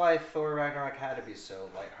 That's why Thor Ragnarok had to be so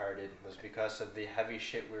lighthearted, was because of the heavy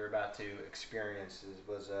shit we were about to experience.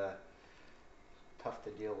 It was tough to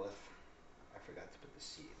deal with. I forgot to put the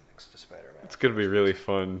seed next to Spider-Man. It's going to be really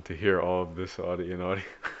fun to hear all of this audio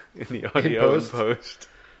in the audio in post.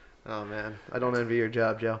 Oh man, I don't envy your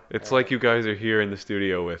job, Joe. It's like you guys are here in the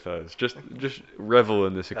studio with us. Just revel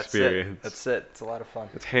in this experience. That's it. It's a lot of fun.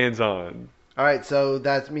 It's hands-on. All right, so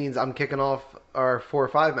that means I'm kicking off our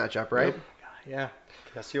 4-5 matchup, right? Yep. Yeah.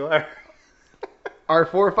 Yes, you are. Our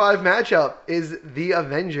 4-5 matchup is The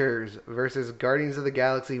Avengers versus Guardians of the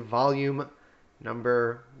Galaxy Volume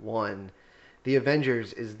number 1. The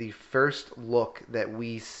Avengers is the first look that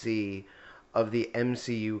we see of the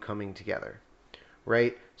MCU coming together,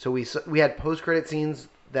 right? So we had post-credit scenes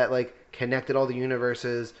that like connected all the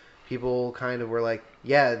universes. People kind of were like,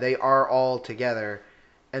 yeah, they are all together.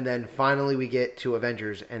 And then finally we get to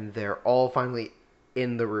Avengers and they're all finally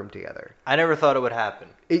in the room together. I never thought it would happen.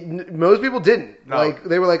 Most people didn't. No. Like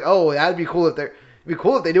they were like, "Oh, that'd be cool if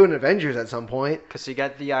they do an Avengers at some point." Because you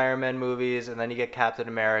get the Iron Man movies, and then you get Captain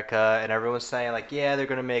America, and everyone's saying, like, yeah, they're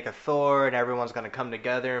going to make a Thor, and everyone's going to come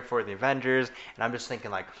together for the Avengers. And I'm just thinking,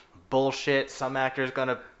 like, bullshit. Some actor's going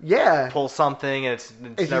to Yeah, pull something, and it's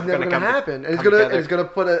it's never never going gonna to happen. And come together. it's gonna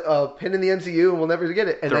put a pin in the MCU, and we'll never get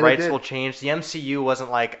it. And The then rights it did. will change. The MCU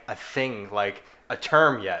wasn't, like, a thing, like a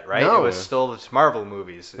term yet, right? No. It was still it's Marvel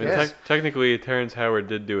movies. I mean, Yes. technically, Terrence Howard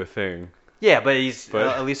did do a thing. Yeah, but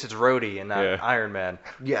But- at least it's Rhodey and not Yeah. Iron Man.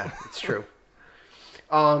 Yeah, it's true.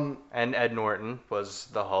 And Ed Norton was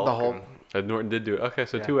the Hulk. The Hulk. and- Ed Norton did do it. Okay,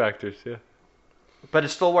 so Yeah. 2 actors, yeah. but it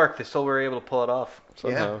still worked. They still were able to pull it off.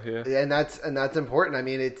 Somehow, yeah. And that's important. I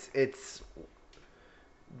mean, it's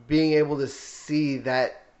being able to see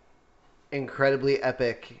that incredibly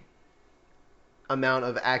epic amount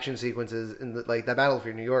of action sequences in like that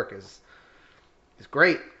Battlefield New York is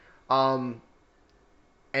great. And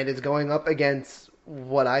it's going up against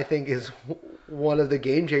what I think is one of the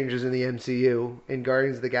game changers in the MCU in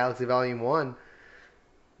Guardians of the Galaxy Volume 1.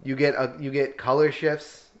 You get color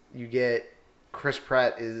shifts, you get Chris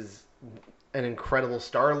Pratt is an incredible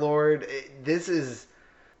Star-Lord. This is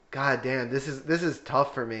god damn, this is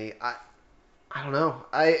tough for me. I don't know.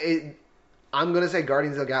 I'm gonna say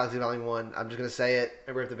Guardians of the Galaxy Volume 1. I'm just gonna say it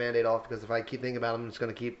and rip the Band-Aid off because if I keep thinking about them, I'm just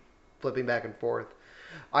gonna keep flipping back and forth.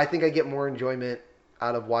 I think I get more enjoyment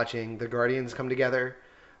out of watching the Guardians come together.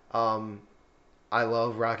 I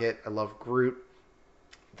love Rocket. I love Groot.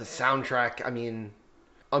 The soundtrack. I mean,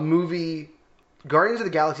 a movie. Guardians of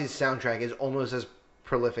the Galaxy's soundtrack is almost as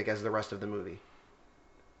prolific as the rest of the movie,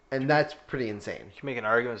 and that's pretty insane. You can make an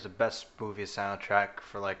argument it's the best movie soundtrack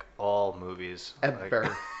for like all movies. Ever,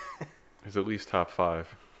 Like, It's at least top 5.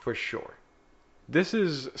 for sure. This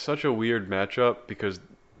is such a weird matchup because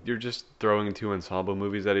you're just throwing two ensemble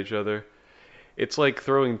movies at each other. It's like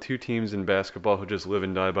throwing two teams in basketball who just live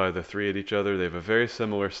and die by the three at each other. They have a very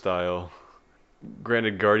similar style.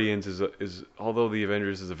 Granted, Guardians is although the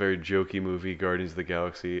Avengers is a very jokey movie, Guardians of the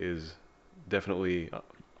Galaxy is definitely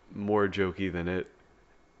more jokey than it.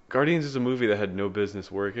 Guardians is a movie that had no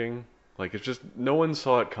business working. Like, it's just no one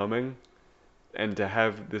saw it coming, and to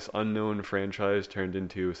have this unknown franchise turned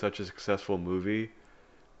into such a successful movie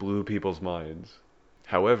blew people's minds.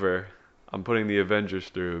 However, I'm putting the Avengers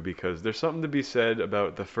through because there's something to be said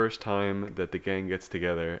about the first time that the gang gets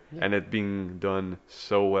together and it being done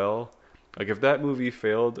so well. Like, if that movie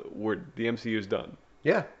failed, the MCU's done.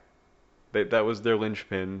 Yeah, That was their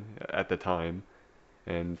linchpin at the time,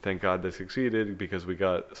 and thank God they succeeded because we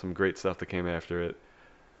got some great stuff that came after it.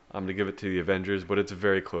 I'm gonna give it to the Avengers, but it's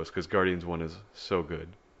very close because Guardians 1 is so good.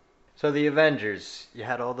 so the Avengers, you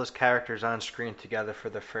had all those characters on screen together for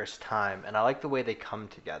the first time, and I like the way they come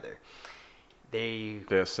together. They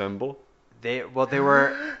They assemble. they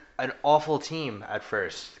were an awful team at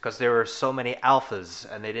first because there were so many alphas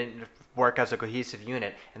and they didn't work as a cohesive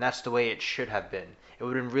unit, and that's the way it should have been. It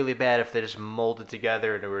would have been really bad if they just molded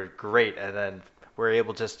together and they were great and then were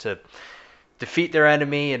able just to defeat their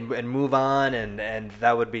enemy and move on, and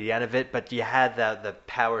that would be the end of it. But you had the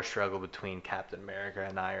power struggle between Captain America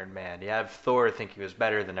and Iron Man. You have Thor think he was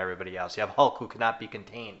better than everybody else. You have Hulk who could not be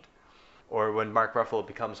contained. Or when Mark Ruffalo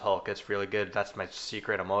becomes Hulk, it's really good. That's my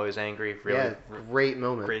secret. I'm always angry. Really yeah, great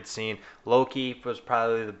moment. great scene. Loki was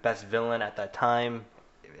probably the best villain at that time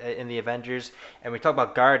in the Avengers. And we talk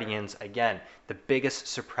about Guardians, again, the biggest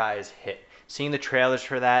surprise hit. Seeing the trailers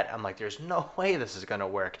for that, I'm like, there's no way this is going to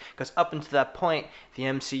work. Because up until that point, the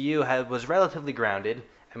MCU was relatively grounded.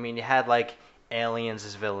 I mean, you had like aliens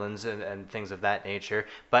as villains and things of that nature.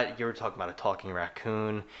 But you were talking about a talking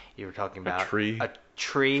raccoon. You were talking about tree. A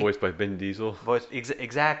tree. Voiced by Vin Diesel.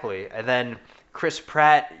 Exactly. And then Chris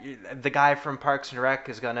Pratt, the guy from Parks and Rec,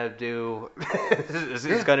 is gonna do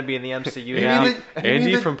is gonna be in the MCU now.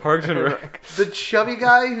 Andy from Parks and Rec. The chubby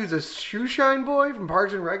guy who's a shoeshine boy from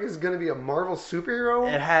Parks and Rec is going to be a Marvel superhero?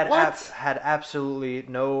 It had what? had absolutely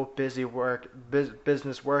no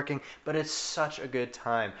business working, but it's such a good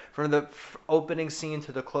time. From the opening scene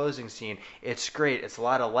to the closing scene, it's great. It's a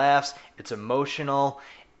lot of laughs. It's emotional.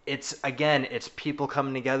 It's people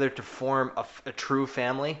coming together to form a true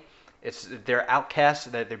family. They're outcasts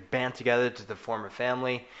that they're band together to form a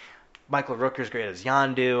family. Michael Rooker's great as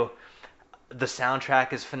Yondu. The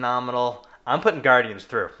soundtrack is phenomenal. I'm putting Guardians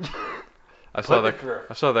through. I saw Put it through.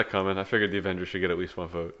 I saw that coming. I figured the Avengers should get at least one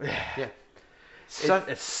vote. Yeah.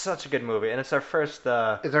 It's such a good movie, and it's our first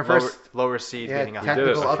It's our first- lower seed yeah, getting a We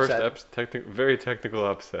technical did it. Our upset. first very technical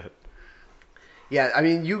upset. Yeah, I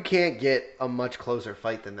mean, you can't get a much closer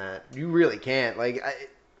fight than that. You really can't. Like,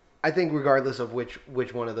 I think regardless of which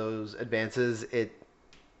one of those advances,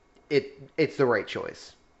 it's the right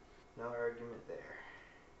choice. No argument there.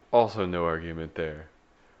 Also, no argument there.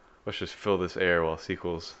 Let's just fill this air while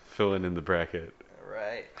sequels fill in the bracket. All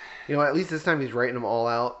right. You know, at least this time he's writing them all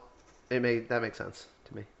out. That makes sense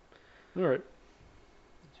to me. All right.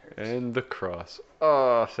 And the cross.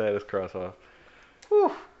 Oh, saddest cross off.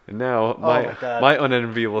 Whew. And now my God. my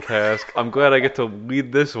unenviable task. I'm glad I get to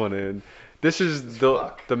lead this one in. This is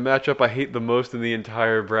the matchup I hate the most in the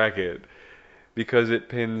entire bracket because it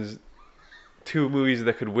pins two movies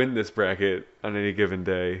that could win this bracket on any given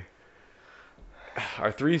day.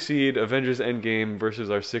 Our 3 seed Avengers Endgame versus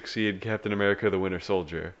our 6 seed Captain America: The Winter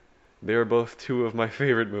Soldier. They are both two of my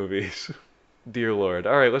favorite movies. Dear Lord.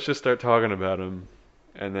 All right, let's just start talking about them,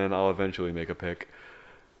 and then I'll eventually make a pick.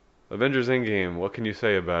 Avengers Endgame, what can you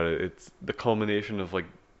say about it? It's the culmination of like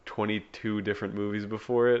 22 different movies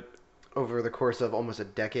before it. Over the course of almost a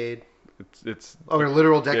decade. It's Over a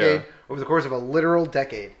literal decade. Yeah. Over the course of a literal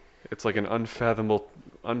decade. It's like an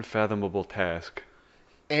unfathomable task.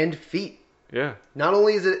 and feet. Yeah. Not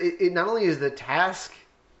only is it not only is the task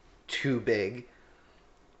too big,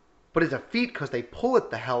 but it's a feat because they pull it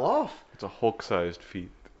the hell off. It's a Hulk-sized feat.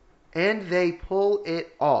 And they pull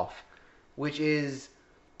it off, which is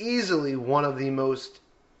easily one of the most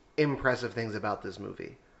impressive things about this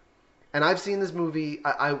movie. And I've seen this movie.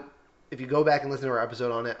 If you go back and listen to our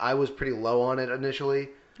episode on it, I was pretty low on it initially.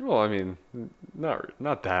 Well, I mean,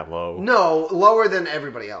 not that low. No, lower than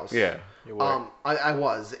everybody else. Yeah. You were. I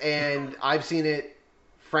was, and I've seen it.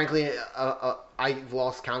 Frankly, I've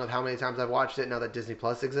lost count of how many times I've watched it now that Disney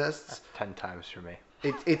Plus exists. That's 10 times for me.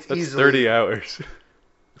 It's That's easily 30 hours.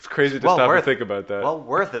 It's crazy to Well stop and worth- think about that. Well,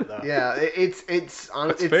 worth it though. Yeah, it's That's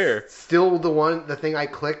fair. fair. Still the thing I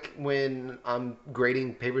click when I'm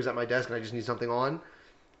grading papers at my desk and I just need something on.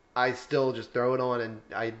 I still just throw it on and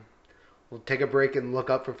I will take a break and look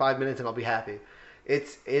up for 5 minutes and I'll be happy.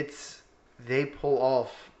 They pull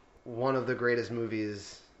off one of the greatest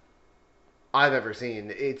movies I've ever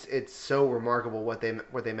seen. It's so remarkable what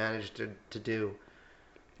they managed to do.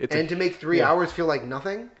 To make 3 hours feel like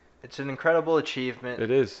nothing. It's an incredible achievement.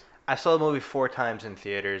 It is. I saw the movie 4 times in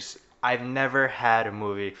theaters. I've never had a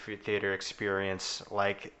movie theater experience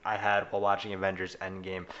like I had while watching Avengers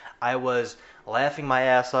Endgame. I was laughing my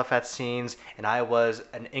ass off at scenes, and I was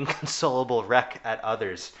an inconsolable wreck at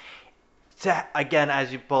others. Again,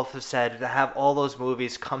 as you both have said, to have all those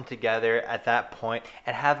movies come together at that point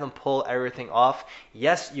and have them pull everything off.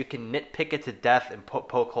 Yes, you can nitpick it to death and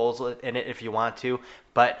poke holes in it if you want to,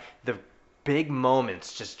 but the big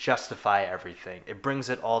moments just justify everything. It brings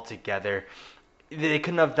it all together. They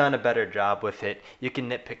couldn't have done a better job with it. You can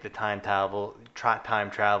nitpick the time travel.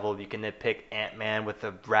 You can nitpick Ant-Man with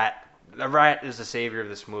the rat. The rat is the savior of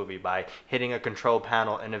this movie by hitting a control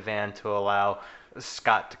panel in a van to allow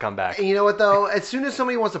Scott to come back. And you know what though? As soon as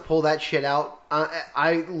somebody wants to pull that shit out,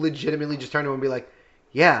 I legitimately just turn to him and be like,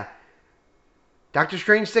 "Yeah, Doctor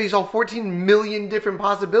Strange said he saw 14 million different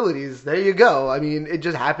possibilities. There you go. I mean, it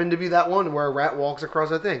just happened to be that one where a rat walks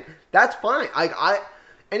across a thing. That's fine.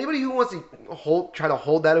 Anybody who wants to try to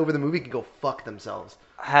hold that over the movie can go fuck themselves."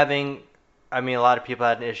 A lot of people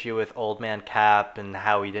had an issue with Old Man Cap and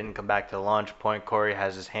how he didn't come back to the launch point. Corey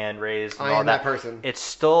has his hand raised. And I all am that person. It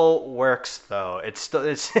still works though. It's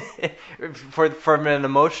from an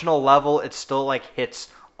emotional level. It still like hits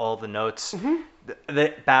all the notes. Mm-hmm.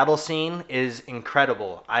 The battle scene is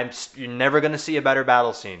incredible. You're never gonna see a better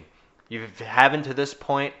battle scene. You haven't to this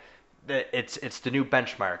point. It's the new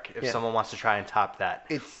benchmark if someone wants to try and top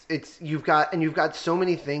that. You've got so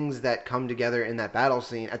many things that come together in that battle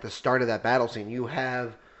scene. At the start of that battle scene, you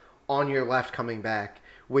have On Your Left coming back,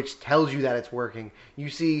 which tells you that it's working. You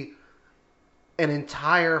see an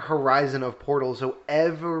entire horizon of portals, so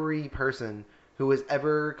every person who has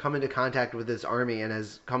ever come into contact with this army and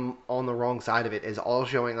has come on the wrong side of it is all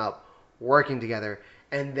showing up, working together,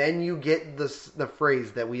 and then you get the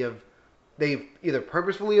phrase that they've either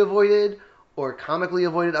purposefully avoided or comically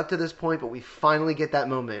avoided up to this point, but we finally get that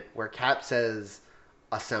moment where Cap says,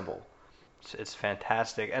 "Assemble." It's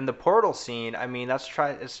fantastic, and the portal scene.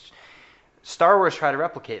 Star Wars tried to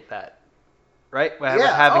replicate that, right?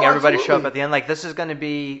 Having everybody show up absolutely. at the end. Like this is going to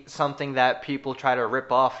be something that people try to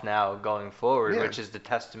rip off now going forward, Yeah. which is the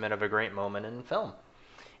testament of a great moment in film.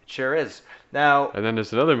 It sure is. Now, And then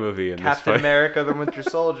there's another movie in Captain this fight. America: The Winter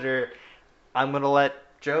Soldier. I'm going to let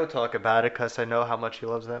Joe talk about it because I know how much he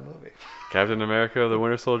loves that movie. Captain America: The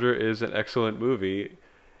Winter Soldier is an excellent movie.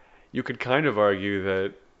 You could kind of argue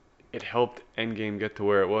that it helped Endgame get to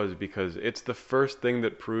where it was because it's the first thing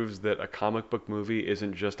that proves that a comic book movie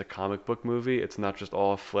isn't just a comic book movie. It's not just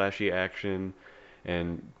all flashy action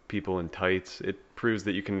and people in tights. It proves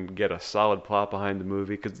that you can get a solid plot behind the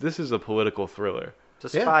movie because this is a political thriller.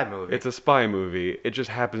 It's a spy movie. It's a spy movie. It just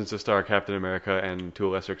happens to star Captain America and, to a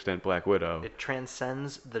lesser extent, Black Widow. It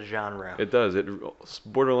transcends the genre. It does. It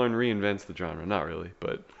borderline reinvents the genre. Not really,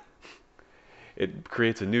 but it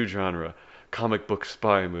creates a new genre. Comic book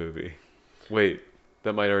spy movie. Wait,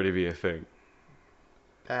 that might already be a thing.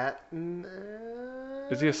 Batman?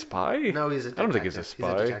 Is he a spy? No, he's a detective. I don't think he's a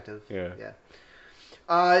spy. He's a detective. Yeah.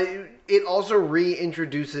 It also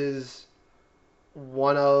reintroduces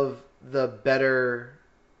one of the better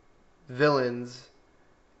villains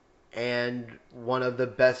and one of the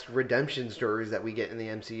best redemption stories that we get in the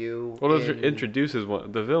MCU. Well, it introduces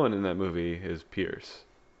the villain in that movie is Pierce.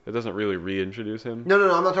 It doesn't really reintroduce him. No,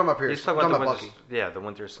 I'm not talking about Pierce. He's I'm talking talking about about Bucky. the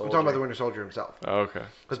Winter Soldier. I'm talking about the Winter Soldier himself. Oh, okay.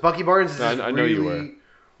 Because Bucky Barnes is No, this I know you were. really,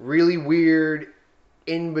 really weird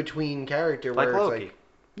in-between character. Like where it's Loki.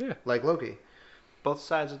 Yeah. Like Loki. Both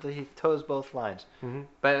sides of he toes both lines. Mm-hmm.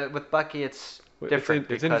 But with Bucky, it's different. It's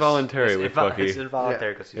because involuntary with Bucky. It's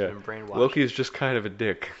involuntary because he's Yeah. been brainwashed. Loki's just kind of a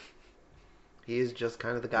dick, He is just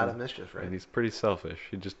kind of the god of mischief, and right? he's pretty selfish.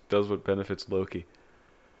 He just does what benefits Loki.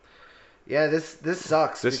 Yeah, this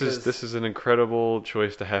sucks. This is an incredible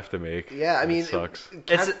choice to have to make. Yeah, I and it mean, sucks.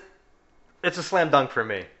 It's a slam dunk for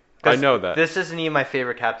me. I know that. This isn't even my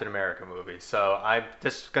favorite Captain America movie, so I'm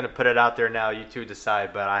just gonna put it out there now. You two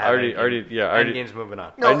decide, but I have Endgame's moving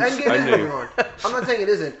on. No, I Endgame is knew. moving on. I'm not saying it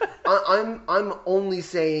isn't. I'm only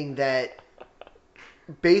saying that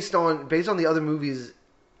based on the other movies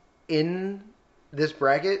in this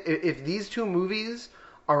bracket, if these two movies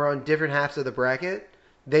are on different halves of the bracket,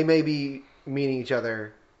 they may be meeting each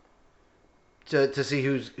other to see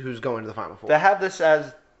who's going to the final four. To have this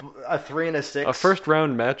as a 3 and a 6, A first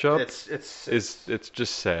round matchup it's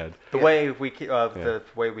just sad. the Yeah. way the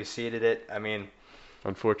way we seeded it. I mean,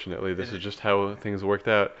 Unfortunately, this is just how things worked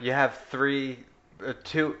out. you have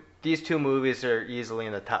these two movies are easily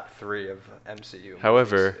in the top 3 of MCU.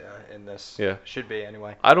 However, movies, in this, yeah. should be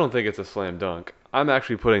anyway. I don't think it's a slam dunk. I'm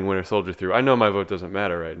actually putting Winter Soldier through. I know my vote doesn't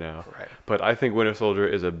matter right now, Right. but I think Winter Soldier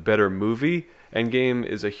is a better movie. Endgame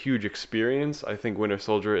is a huge experience. I think Winter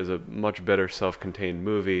Soldier is a much better self-contained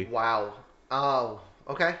movie. Wow. Oh,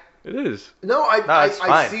 okay. It is. No, it's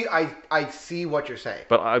I fine. I see what you're saying.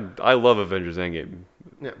 But I love Avengers Endgame.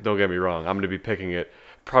 Yeah. Don't get me wrong. I'm going to be picking it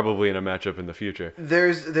probably in a matchup in the future,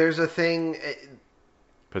 There's a thing.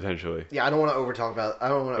 potentially. Yeah, I don't want to overtalk about. I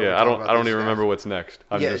don't want to. Yeah, I don't even remember what's next.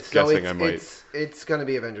 I'm Yeah, just so guessing I might. It's gonna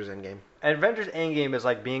be Avengers Endgame. Avengers Endgame is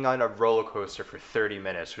like being on a roller coaster for 30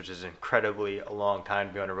 minutes, which is incredibly a long time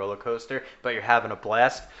to be on a roller coaster, but you're having a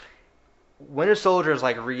blast. Winter Soldier is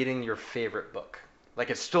like reading your favorite book. Like,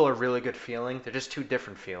 it's still a really good feeling. They're just two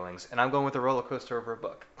different feelings, and I'm going with a roller coaster over a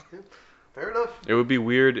book. Fair enough. It would be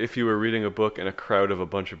weird if you were reading a book in a crowd of a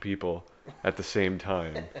bunch of people at the same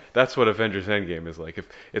time. That's what Avengers Endgame is like. If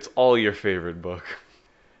it's all your favorite book,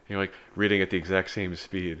 you're like reading at the exact same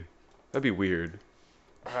speed. That'd be weird.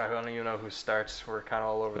 All right, I don't even know who starts. We're kind of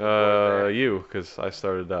all over the board there. You, because I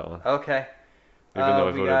started that one. Okay. Even though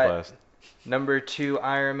I we voted got last. Number 2,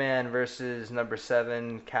 Iron Man versus number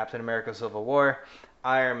 7, Captain America: Civil War.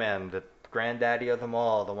 Iron Man, the granddaddy of them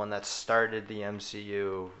all, the one that started the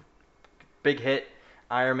MCU. Big hit.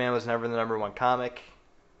 Iron Man was never the number 1 comic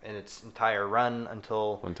in its entire run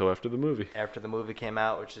until After the movie. the movie came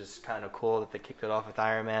out, which is kind of cool that they kicked it off with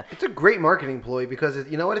Iron Man. It's a great marketing ploy because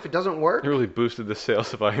you know what? If it doesn't work, It really boosted the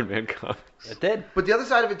sales of Iron Man comics. It did. but the other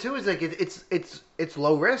side of it too is like it's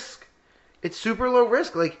low risk. It's super low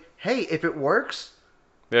risk. Like, hey, if it works,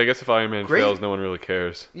 Yeah, I guess if Iron Man Great. fails, no one really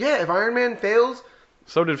cares. yeah. If Iron Man fails,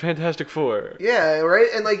 So did Fantastic Four. yeah, right.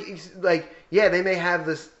 And like yeah, they may have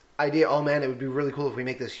this idea. Oh man, it would be really cool if we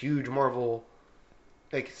make this huge Marvel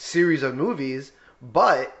like series of movies.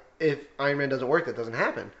 But if Iron Man doesn't work, that doesn't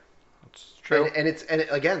happen. It's true. And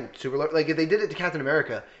again, super low. Like if they did it to Captain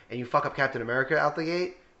America and you fuck up Captain America out the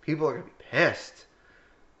gate, people are gonna be pissed.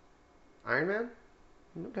 Iron Man,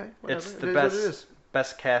 okay, whatever. It's It the is what it best is.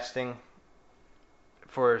 best casting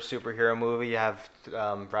for a superhero movie. You have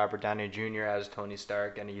Robert Downey Jr. as Tony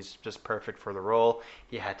Stark, and he's just perfect for the role.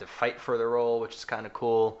 He had to fight for the role, which is kind of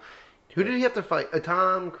cool. Who did he have to fight?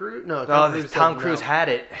 Tom Cruise? No, Tom Cruise said had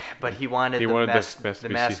it, but he wanted He the wanted mask, the the mask to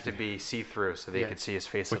be mask see-through. to be see-through, so they Yeah. could see his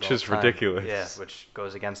face. Which at all is time. ridiculous. Yeah, which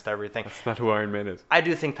goes against everything. That's not who Iron Man is. I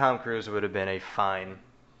do think Tom Cruise would have been a fine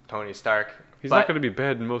Tony Stark. He's but, not going to be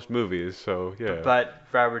bad in most movies, so yeah. But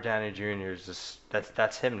Robert Downey Jr. is just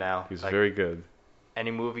that's him now. He's Like, very good.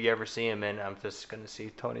 any movie you ever see him in, I'm just gonna see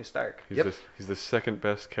Tony Stark. He's the second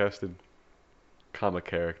best casted comic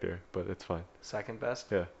character, but it's fine. Second best.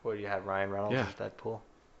 Yeah. What do you have? Ryan Reynolds Yeah. as Deadpool.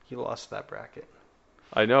 He lost that bracket.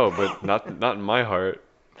 I know, but not in my heart.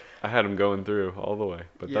 I had him going through all the way,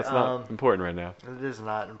 but Yeah, that's not important right now. It is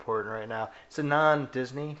not important right now. It's a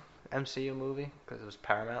non-Disney MCU movie because it was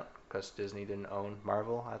Paramount, because Disney didn't own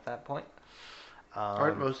Marvel at that point.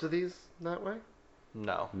 Aren't most of these that way?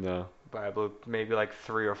 No, No. but I believe maybe like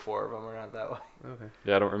 3 or 4 of them are not that way. Okay,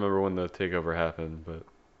 Yeah, I don't remember when the takeover happened, but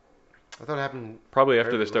I thought it happened. probably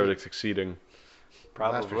after Fairly they started late. succeeding.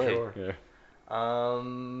 That's for Probably. sure. Yeah.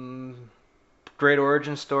 Great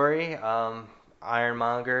origin story.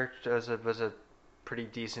 Ironmonger was a pretty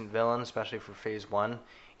decent villain, especially for Phase 1.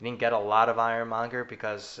 You didn't get a lot of Ironmonger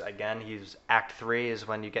because, again, Act 3 is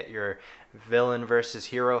when you get your villain versus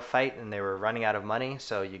hero fight, and they were running out of money,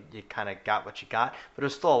 so you kind of got what you got. But it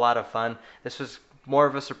was still a lot of fun. This was more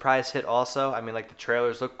of a surprise hit also. I mean, like, the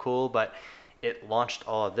trailers look cool, but it launched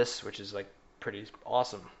all of this, which is, like, pretty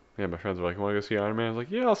awesome. Yeah, my friends were like, "Want to go see Iron Man?" I was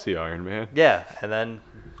like, "Yeah, I'll see Iron Man." Yeah, and then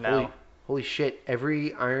now holy shit!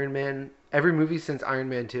 Every movie since Iron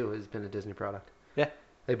Man 2 has been a Disney product. Yeah.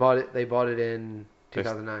 They bought it. They bought it in They,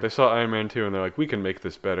 2009. they saw Iron Man 2 and they're like, we can make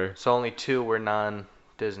this better. So only 2 were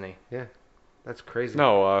non-Disney. That's crazy.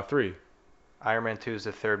 No, 3. Iron Man 2 is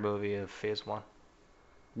the 3rd movie of Phase 1.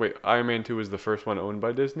 Wait, Iron Man 2 was the first one owned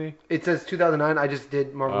by Disney? It says 2009. I just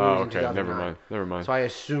did Marvel Oh, movies in okay. 2009. Never mind. So I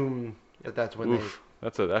assume that's when Oof.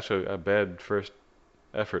 That's actually a bad first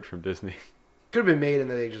effort from Disney. they could have been made, and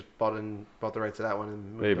then they just bought the rights to that one.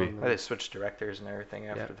 And moved Maybe. on. They switched directors and everything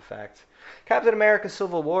after Yeah. the fact. Captain America: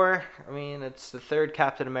 Civil War. I mean, it's the 3rd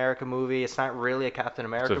Captain America movie. It's not really a Captain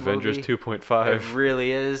America It's Avengers movie. 2.5. It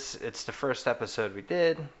really is. It's the first episode we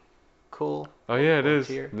did. Cool. Oh yeah, it Low is.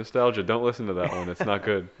 tier. Nostalgia. Don't listen to that one. It's not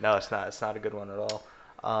good. No, it's not. It's not a good one at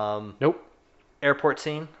all. Nope. Airport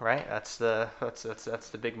scene, right? That's the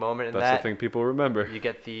big moment in That's that. the thing people remember. You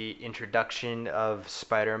get the introduction of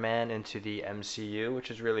Spider-Man into the MCU, which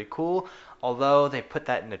is really cool. Although they put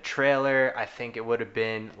that in the trailer, I think it would have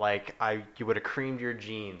been like you would have creamed your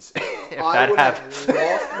jeans if I that would happened. have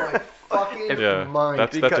lost my fucking Yeah, mind.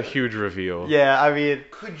 that's a Because- huge reveal. Yeah, I mean,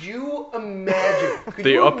 Could you imagine?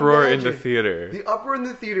 The uproar in the theater. The uproar in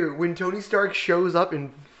the theater when Tony Stark shows up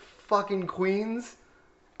in fucking Queens.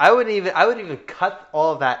 I would even cut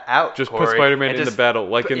all of that out. Just put Corey, Spider-Man and in the just battle,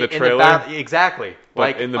 like put in the it trailer. exactly. But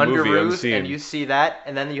Like in the under movie, I'm Ruse, seeing- and you see that,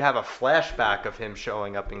 and then you have a flashback of him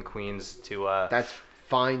showing up in Queens to That's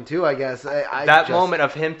fine too, I guess. that moment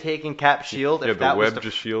of him taking Cap's shield. Yeah, If the that was web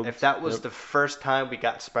just shields. If that was Yep. the first time we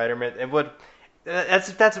got Spider-Man, it would.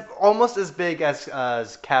 That's almost as big as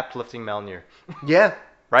Cap lifting Mjolnir, Yeah.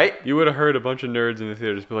 right? You would have heard a bunch of nerds in the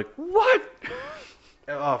theater just be like, "What?"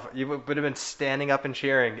 Oh, you would have been standing up and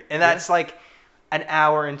cheering, and that's like an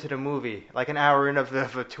hour into the movie, like an hour in of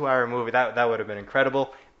a 2-hour movie. That would have been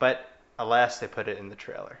incredible, but alas, they put it in the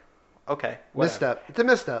trailer. Okay, whatever. Misstep. It's a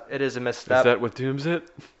misstep. It is a Is misstep. that what dooms it?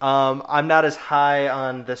 I'm not as high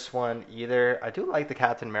on this one either. I do like the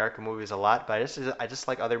Captain America movies a lot, but I just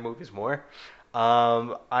like other movies more.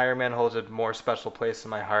 Iron Man holds a more special place in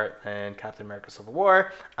my heart than Captain America: Civil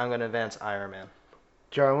War. I'm gonna advance Iron Man.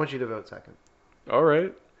 Joe, I want you to vote second. All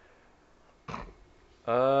right.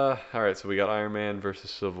 All right. So we got Iron Man versus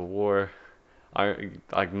Civil War. I'm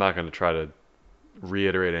not gonna try to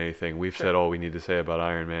reiterate anything. We've said all we need to say about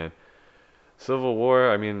Iron Man. Civil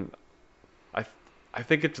War. I mean, I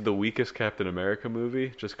think it's the weakest Captain America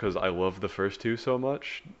movie, just because I love the first two so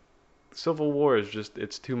much. Civil War is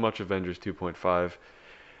it's too much Avengers 2.5.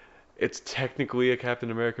 It's technically a Captain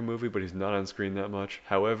America movie, but he's not on screen that much.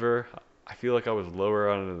 However, I feel like I was lower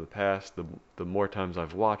on it in the past. The more times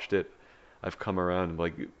I've watched it, I've come around.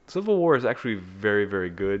 Like, Civil War is actually very, very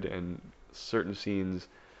good, and certain scenes,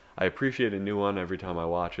 I appreciate a new one every time I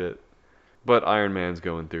watch it. But Iron Man's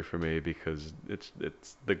going through for me because it's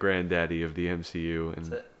the granddaddy of the MCU, and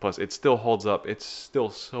That's it. plus it still holds up. It's still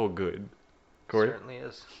so good. Corey? Certainly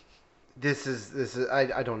is. This is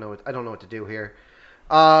I don't know what to do here.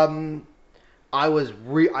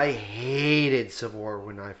 I hated Civil War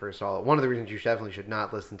when I first saw it. One of the reasons you definitely should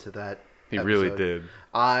not listen to that. He really episode. did.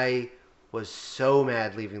 I was so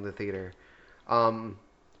mad leaving the theater.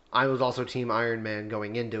 I was also Team Iron Man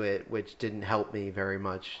going into it, which didn't help me very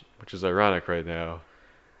much. Which is ironic right now.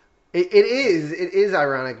 It is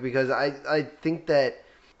ironic because I think that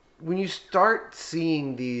when you start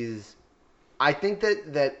seeing these, I think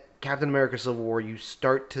that Captain America Civil War, you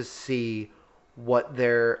start to see what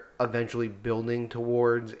they're eventually building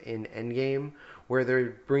towards in Endgame, where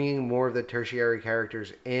they're bringing more of the tertiary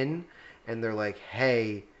characters in, and they're like,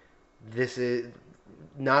 hey, this is...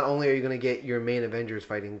 Not only are you going to get your main Avengers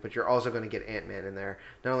fighting, but you're also going to get Ant-Man in there.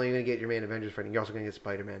 Not only are you going to get your main Avengers fighting, you're also going to get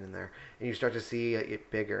Spider-Man in there. And you start to see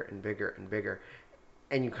it bigger and bigger and bigger.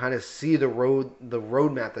 And you kind of see the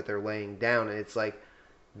roadmap that they're laying down, and it's like,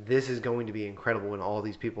 this is going to be incredible when all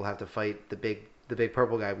these people have to fight the big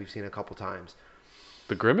purple guy we've seen a couple times.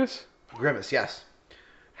 The Grimace? Grimace, yes.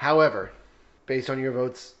 However, based on your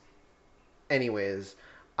votes, anyways,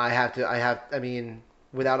 I mean,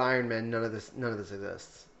 without Iron Man, none of this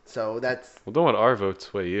exists. So that's... Well, don't let our votes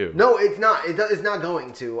sway you. No, it's not. It's not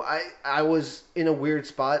going to. I was in a weird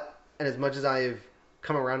spot, and as much as I've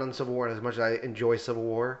come around on Civil War, and as much as I enjoy Civil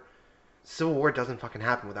War doesn't fucking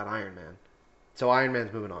happen without Iron Man. So Iron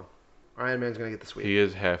Man's moving on. Iron Man's gonna get the sweep. He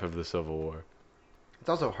is half of the Civil War. It's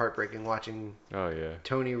also heartbreaking watching Oh, yeah.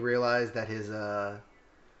 Tony realize that his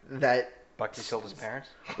that Bucky killed his parents.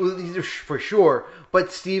 well, these are for sure.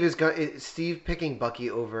 But Steve picking Bucky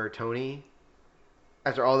over Tony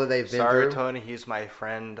after all that they've been Sorry, through. Tony. He's my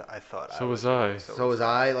friend. I thought. So was I. So was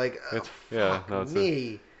I. Like, It's oh, yeah, fuck no, it's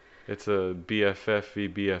me. It's a BFF v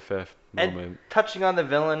BFF And moment. touching on the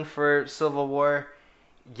villain for Civil War,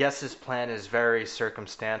 yes, his plan is very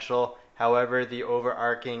circumstantial. However, the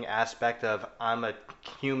overarching aspect of I'm a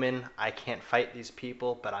human, I can't fight these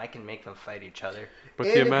people, but I can make them fight each other. But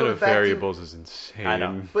And the it amount goes of back to- variables is insane. I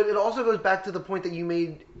know. But it also goes back to the point that you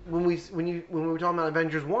made when we were talking about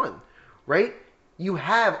Avengers 1, right? You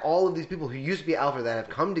have all of these people who used to be alpha that have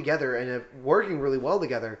come together and have working really well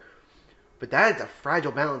together. But that is a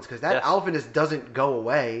fragile balance because that Yes. alphaness doesn't go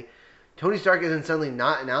away. Tony Stark isn't suddenly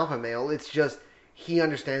not an alpha male. It's just he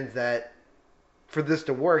understands that for this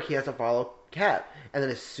to work, he has to follow Cap. And then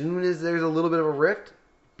as soon as there's a little bit of a rift,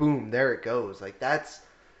 boom, there it goes. Like that's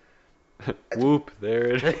Whoop, there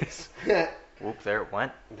it is. there Whoop, there it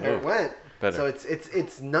went. it went. Better. So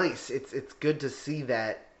it's nice. It's good to see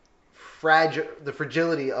that the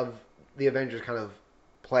fragility of the Avengers kind of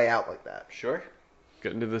play out like that. Sure.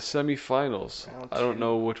 Getting to the semifinals. Round I don't two.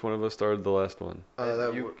 know which one of us started the last one.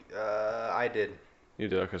 I did. You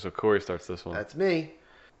did. Okay, so Corey starts this one. That's me.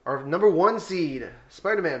 Our number 1 seed,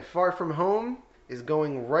 Spider-Man: Far From Home, is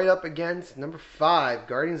going right up against number 5,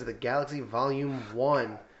 Guardians of the Galaxy Volume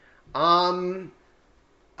 1.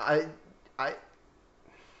 I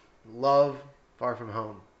love Far From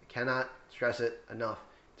Home. I cannot stress it enough.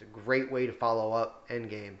 It's a great way to follow up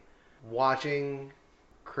Endgame. Watching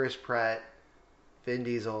Chris Pratt, Vin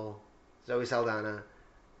Diesel, Zoe Saldana,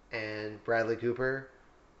 and Bradley Cooper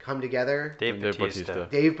come together. Dave Dave Bautista. Bautista.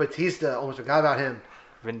 Dave Bautista, almost forgot about him.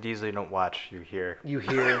 Vin Diesel, you don't watch, you hear. You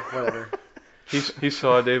hear, whatever. He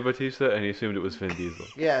saw Dave Bautista and he assumed it was Vin Diesel.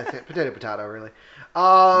 Yeah, potato, really.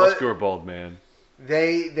 Muscular bald man.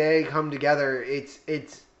 They come together.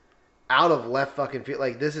 It's out of left fucking field.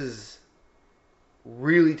 Like this is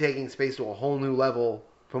really taking space to a whole new level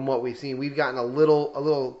from what we've seen. We've gotten a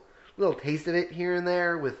little taste of it here and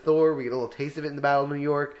there with Thor. We get a little taste of it in the Battle of New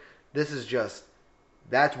York. This is just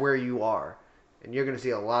that's where you are, and you're gonna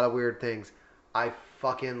see a lot of weird things. I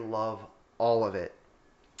fucking love all of it.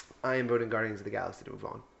 I am voting Guardians of the Galaxy to move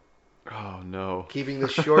on. Oh no. Keeping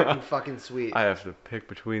this short and fucking sweet. I have to pick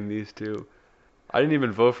between these two. I didn't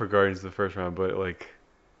even vote for Guardians the first round, but like,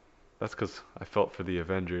 that's because I felt for the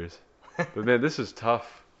Avengers. But man, this is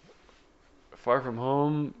tough. Far From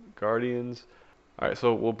Home, Guardians. Alright,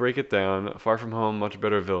 so we'll break it down. Far From Home, much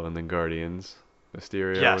better villain than Guardians.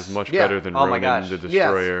 Mysterio Yes. is much Yeah. better than Oh my Ronan gosh. the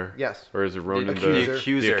Destroyer. Yes. Or is it Ronan The Accuser.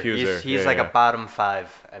 Accuser. The Accuser. He's Yeah, like yeah. a bottom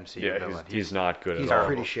 5 MCU Yeah, villain. he's not good He's at all.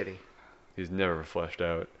 pretty shitty. He's never fleshed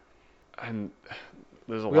out. And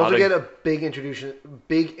there's a We lot also of... get a big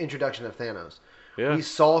introduction of Thanos. Yeah. We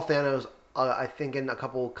saw Thanos, I think, in a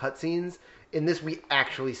couple cutscenes. In this, we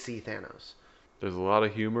actually see Thanos. There's a lot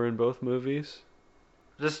of humor in both movies.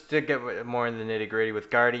 Just to get more in the nitty gritty with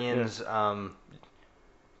Guardians,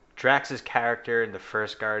 Drax's character in the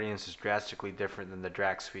first Guardians is drastically different than the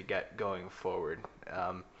Drax we get going forward.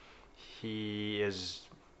 He is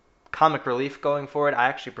comic relief going forward. I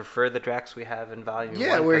actually prefer the Drax we have in Volume 1.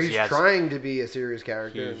 Yeah, where 'cause he's he has, trying to be a serious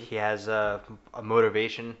character. he has a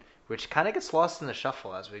motivation, which kind of gets lost in the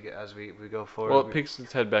shuffle as we go forward. Well, it peeks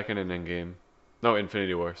its head back in an Endgame. No,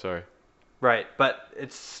 Infinity War, sorry. Right, but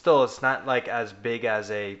it's not like as big as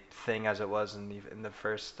a thing as it was in the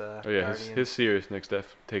first Oh yeah, Guardians. his seriousness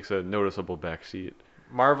takes a noticeable backseat.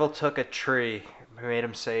 Marvel took a tree, made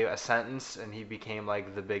him say a sentence, and he became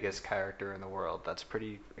like the biggest character in the world. That's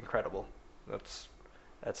pretty incredible. That's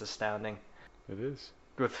astounding. It is.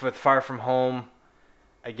 With Far From Home,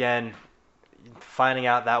 again, finding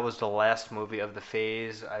out that was the last movie of the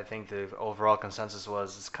phase, I think the overall consensus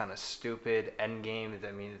was it's kind of stupid. Endgame,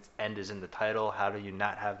 I mean, its end is in the title. How do you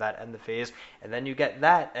not have that end the phase? And then you get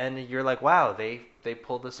that, and you're like, wow, they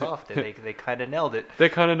pulled this off. They kind of nailed it. They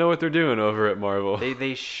kind of know what they're doing over at Marvel.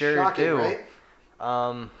 They sure Shocking, do.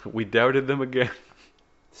 right? We doubted them again.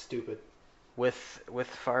 Stupid. With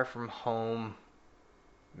Far From Home,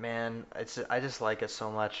 man, I just like it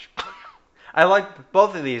so much. I like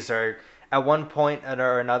both of these are at one point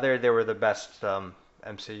or another they were the best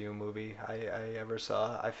MCU movie I ever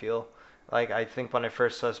saw. I feel like I think when I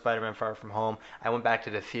first saw Spider-Man: Far From Home, I went back to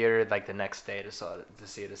the theater like the next day to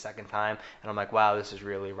see it a second time, and I'm like, wow, this is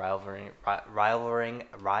really rivaling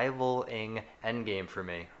Endgame for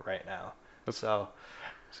me right now. So,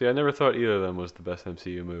 See, I never thought either of them was the best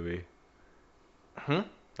MCU movie.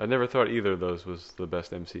 I never thought either of those was the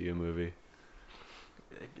best MCU movie.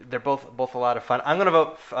 they're both a lot of fun. I'm gonna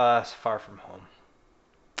vote Far From Home.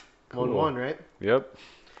 Cool. 1-1, right? Yep.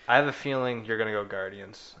 I have a feeling you're gonna go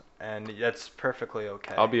Guardians. and that's perfectly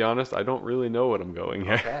okay. I'll be honest, I don't really know what I'm going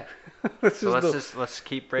here. Okay. This So is let's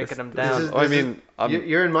keep breaking them this down. is- I mean,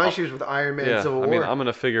 you're in my I'll- shoes with Iron Man yeah, Civil I mean, War. I'm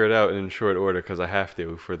gonna figure it out in short order because I have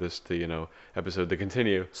to for this to episode to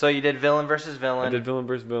continue. So you did villain versus villain, I did villain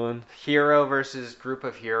versus villain. hero versus group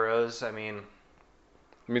of heroes. I mean,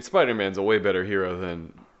 Spider-Man's a way better hero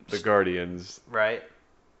than the Guardians, right?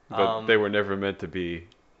 but they were never meant to be.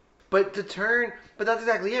 But that's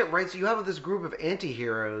exactly it, right? So you have this group of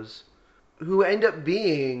anti-heroes who end up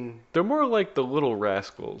being... They're more like the Little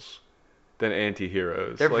Rascals than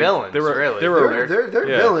anti-heroes. They're Like, villains, really. They're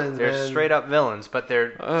yeah. villains, They're man. straight up villains, but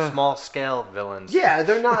they're small scale villains. Yeah,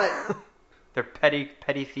 they're not They're petty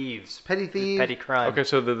thieves. petty thieves. Petty crime. Okay,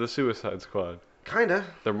 so they're the Suicide Squad. Kinda.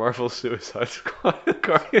 The Marvel Suicide Squad,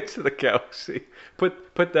 Guardians of the Galaxy.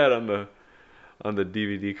 Put that on the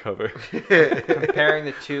DVD cover. Comparing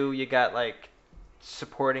the two, you got like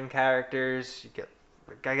supporting characters. You get,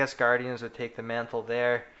 I guess Guardians would take the mantle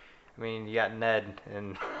there. I mean, you got Ned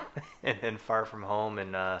and Far From Home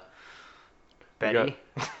and Betty.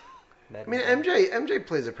 Ned I mean, and Betty. MJ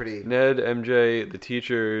plays a pretty... Ned, MJ, the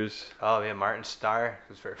teachers. Oh yeah, Martin Starr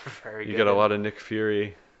was very good. You got a lot of Nick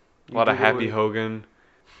Fury, a lot of do- Happy Hogan.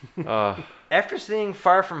 After seeing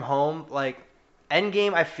Far From Home, like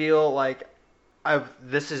Endgame, I feel like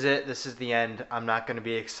this is it. This is the end. I'm not going to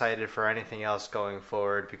be excited for anything else going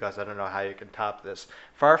forward because I don't know how you can top this.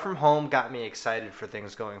 Far From Home got me excited for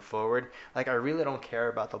things going forward. Like, I really don't care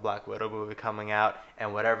about the Black Widow movie coming out,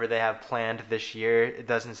 and whatever they have planned this year, it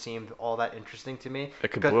doesn't seem all that interesting to me.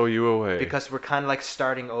 It could blow you away. Because we're kind of like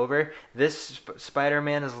starting over. This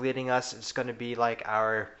Spider-Man is leading us. It's going to be like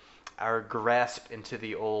our grasp into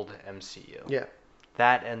the old MCU. Yeah.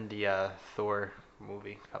 That and the Thor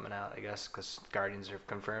movie coming out, I guess, because Guardians are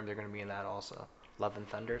confirmed they're going to be in that also. Love and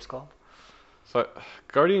Thunder, it's called. So,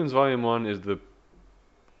 Guardians Volume 1 is the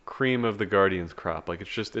cream of the Guardians crop. Like, it's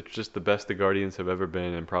just the best the Guardians have ever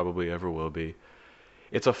been and probably ever will be.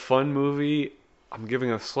 It's a fun movie. I'm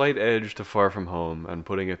giving a slight edge to Far From Home and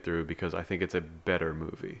putting it through because I think it's a better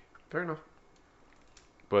movie. Fair enough.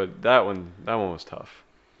 But that one was tough.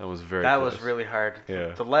 That was very That close. was really hard. Yeah.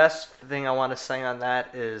 The last thing I want to say on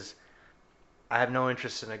that is I have no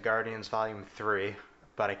interest in a Guardians Volume 3,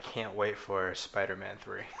 but I can't wait for Spider-Man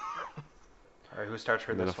 3. All right, who starts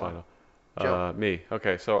for And then this a one? final. Joe. Me.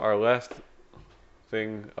 Okay, so our last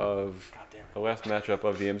thing of God damn it. the last matchup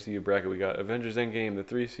of the MCU bracket, we got Avengers Endgame, the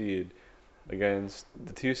 3 seed, against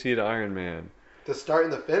the 2 seed Iron Man. The start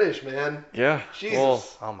and the finish, man. Yeah. Jesus. Well,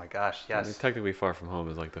 Oh my gosh, I mean, yes. technically, Far From Home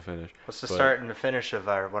is like the finish. What's the but- start and the finish of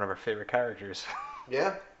one of our favorite characters?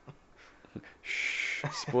 Yeah. Shh.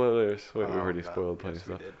 Spoilers. Wait, we Oh, already God, spoiled plenty yes, of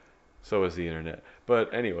we stuff. did. So is the internet.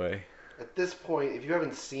 But anyway, At this point, if you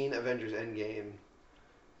haven't seen Avengers Endgame,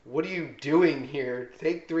 what are you doing here?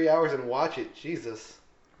 Take 3 hours and watch it. Jesus.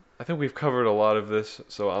 I think we've covered a lot of this,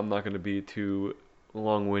 so I'm not going to be too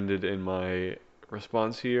long-winded in my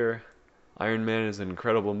response here. Iron Man is an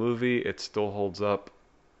incredible movie. It still holds up,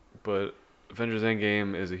 but Avengers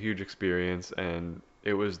Endgame is a huge experience, and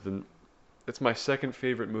it's my second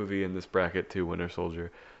favorite movie in this bracket to Winter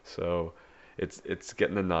Soldier. So it's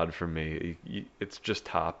getting the nod from me. It's just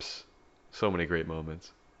tops so many great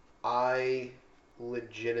moments. I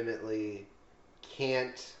legitimately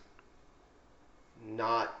can't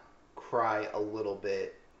not cry a little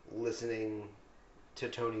bit listening to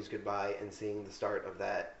Tony's goodbye and seeing the start of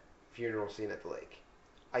that funeral scene at the lake.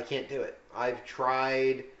 I can't do it. I've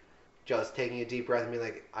tried just taking a deep breath and being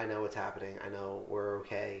like, I know what's happening. I know we're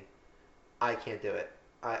okay. I can't do it.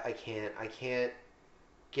 I can't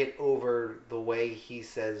get over the way he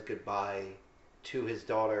says goodbye to his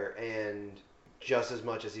daughter, and just as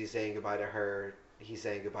much as he's saying goodbye to her, he's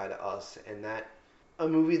saying goodbye to us. And that a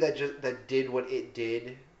movie that did what it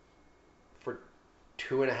did for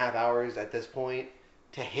 2.5 hours at this point,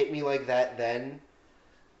 to hit me like that, then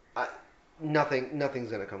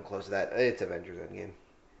nothing's gonna come close to that. It's Avengers Endgame.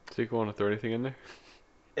 So you want to throw anything in there?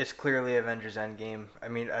 It's clearly Avengers Endgame. I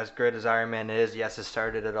mean, as good as Iron Man is, yes, it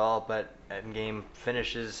started it all, but Endgame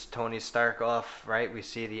finishes Tony Stark off, right? We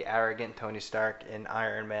see the arrogant Tony Stark in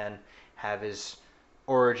Iron Man have his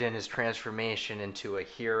origin, his transformation into a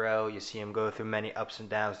hero. You see him go through many ups and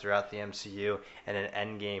downs throughout the MCU, and in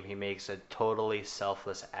Endgame, he makes a totally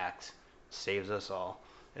selfless act, saves us all.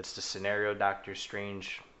 It's the scenario Doctor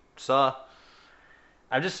Strange saw.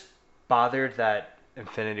 I'm just bothered that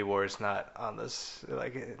Infinity War is not on this.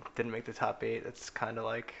 Like, it didn't make the top 8. It's kind of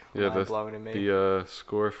like mind-blowing to me. The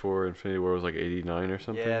score for Infinity War was like 89 or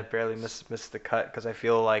something. Yeah, barely missed the cut because I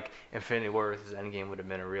feel like Infinity War versus Endgame would have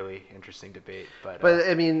been a really interesting debate. But But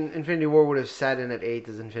I mean, Infinity War would have sat in at 8.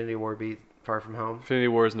 Does Infinity War beat Far From Home. Infinity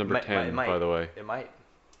War is number Might- 10, might- by the way. It might.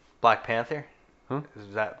 Black Panther? Huh?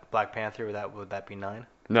 Is that Black Panther? Would that be 9?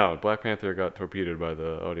 No, Black Panther got torpedoed by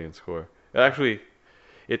the audience score. Actually,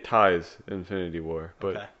 it ties Infinity War,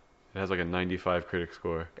 but Okay. it has like a 95 critic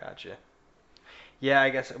score. Gotcha. Yeah, I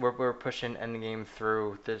guess we're pushing Endgame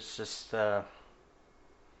through. There's just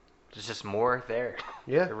more there.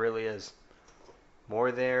 Yeah. There really is.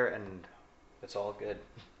 More there, and it's all good.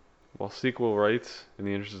 While sequel rights, in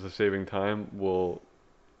the interest of saving time, will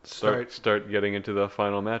start getting into the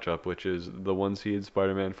final matchup, which is the 1 seed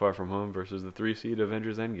Spider-Man Far From Home versus the 3 seed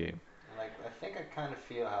Avengers Endgame. Like, I think I kind of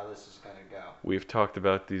feel how this is gonna go. We've talked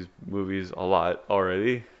about these movies a lot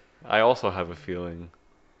already. I also have a feeling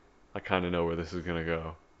I kind of know where this is going to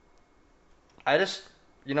go.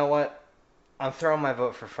 You know what? I'm throwing my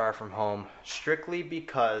vote for Far From Home strictly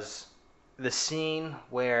because the scene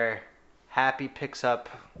where Happy picks up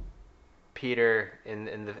Peter in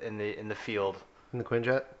the field In the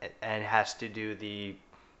Quinjet. and has to do the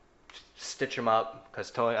stitch him up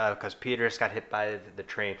because Peter's got hit by the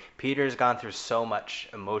train. Peter's gone through so much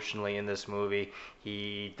emotionally in this movie.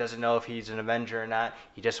 He doesn't know if he's an Avenger or not.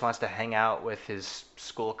 He just wants to hang out with his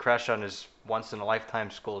school crush on his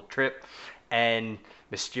once-in-a-lifetime school trip. And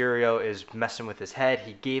Mysterio is messing with his head.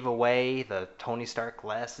 He gave away the Tony Stark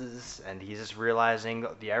glasses, and he's just realizing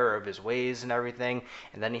the error of his ways and everything.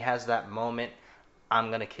 And then he has that moment, I'm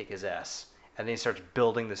going to kick his ass. And then he starts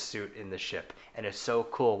building the suit in the ship. And it's so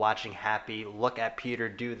cool watching Happy look at Peter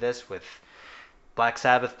do this with Black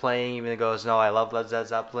Sabbath playing. Even though he goes, no, I love Led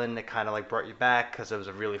Zeppelin. It kind of like brought you back because it was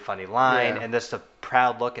a really funny line. Yeah. And just a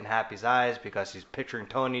proud look in Happy's eyes because he's picturing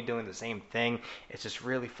Tony doing the same thing. It's just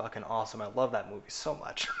really fucking awesome. I love that movie so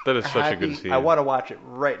much. That is such a good Happy- scene. I want to watch it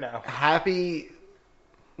right now. Happy,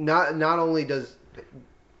 not only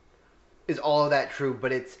is all of that true,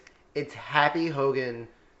 but it's Happy Hogan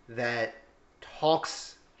that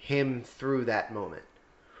talks him through that moment,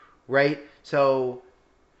 right? So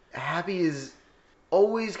Happy is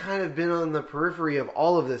always kind of been on the periphery of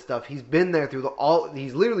all of this stuff. He's been there through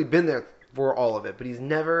he's literally been there for all of it, but he's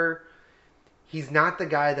not the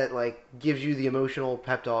guy that like gives you the emotional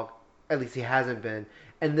pep talk. At least he hasn't been.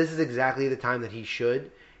 And this is exactly the time that he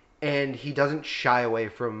should. And he doesn't shy away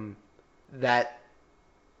from that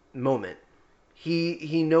moment.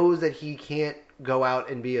 He knows that he can't go out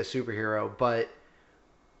and be a superhero, but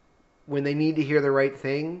when they need to hear the right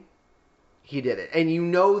thing, he did it. And you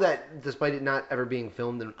know that despite it not ever being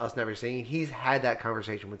filmed and us never seeing it, he's had that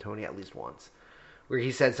conversation with Tony at least once, where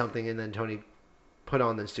he said something and then Tony put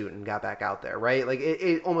on the suit and got back out there, right? Like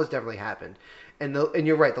it almost definitely happened. And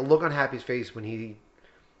you're right, the look on Happy's face when he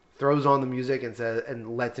throws on the music and says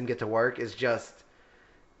and lets him get to work is just,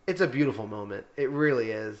 it's a beautiful moment. It really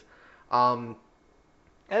is.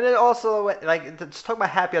 And it also, like, just talk about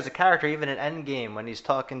Happy as a character, even in Endgame, when he's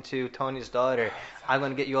talking to Tony's daughter, I'm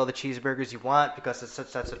going to get you all the cheeseburgers you want because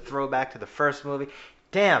that's a throwback to the first movie.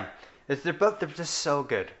 Damn. They're just so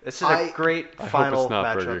good. This is a great I final hope it's not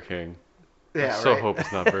matchup. Burger King. Yeah, I so right. hope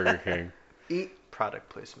it's not Burger King. Product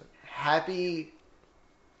placement. Happy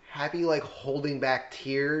like holding back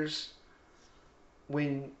tears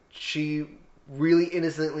when she really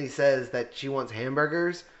innocently says that she wants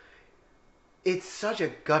hamburgers. It's such a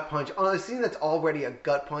gut punch. On a scene that's already a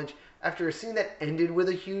gut punch, after a scene that ended with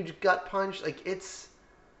a huge gut punch, like it's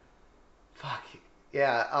fuck.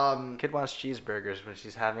 Yeah, Kid wants cheeseburgers, but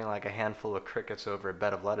she's having like a handful of crickets over a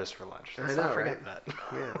bed of lettuce for lunch. Let's I not know, forget right? that.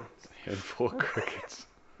 yeah. Handful of crickets.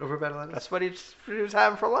 Over bed lettuce? That's what he was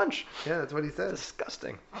having for lunch. Yeah, that's what he said.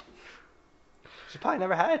 Disgusting. She probably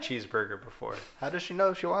never had a cheeseburger before. How does she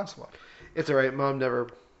know she wants one? It's alright, Mom never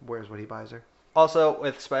wears what he buys her. Also,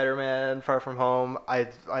 with Spider-Man Far From Home,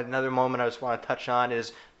 another moment I just want to touch on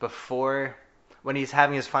is before, when he's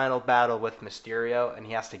having his final battle with Mysterio, and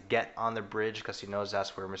he has to get on the bridge because he knows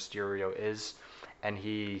that's where Mysterio is, and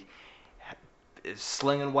he is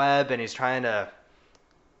slinging web, and he's trying to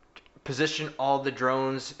position all the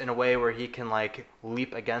drones in a way where he can like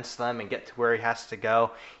leap against them and get to where he has to go.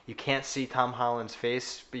 You can't see Tom Holland's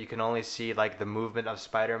face, but you can only see like the movement of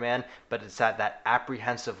Spider-Man, but it's that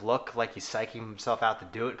apprehensive look, like he's psyching himself out to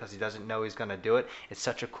do it because he doesn't know he's going to do it. It's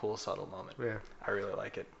such a cool, subtle moment. Yeah. I really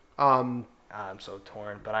like it. Um, I'm so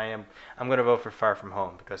torn, but I'm going to vote for Far From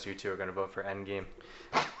Home because you two are going to vote for Endgame.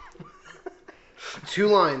 Two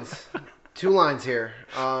lines here.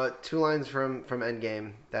 Two lines from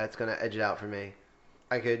Endgame that's gonna edge it out for me.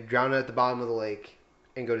 I could drown at the bottom of the lake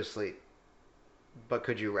and go to sleep, but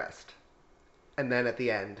could you rest? And then at the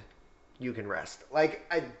end, you can rest.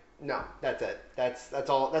 No, that's it. That's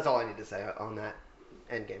all I need to say on that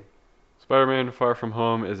Endgame. Spider-Man Far From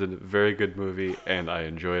Home is a very good movie, and I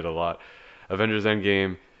enjoy it a lot. Avengers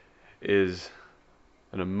Endgame is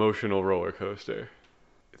an emotional roller coaster.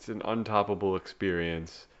 It's an untoppable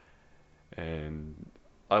experience, and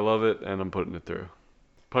I love it, and I'm putting it through.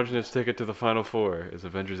 Punching its ticket to the Final Four is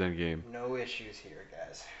Avengers Endgame. No issues here,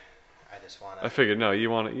 guys. I just want I to figured, no, you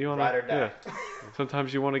want ride or die. Yeah.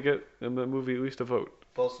 Sometimes you want to get in the movie at least a vote.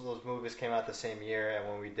 Both of those movies came out the same year, and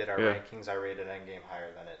when we did our Yeah. rankings, I rated Endgame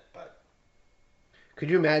higher than it. But Could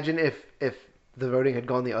you imagine if the voting had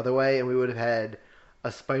gone the other way and we would have had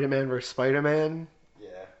a Spider-Man versus Spider-Man yeah,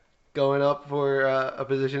 going up for a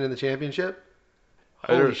position in the championship?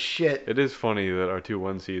 I Holy don't- shit! It is funny that our 2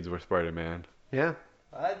 1 seeds were Spider-Man. Yeah.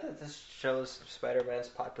 this shows Spider-Man's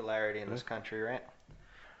popularity in this country, right?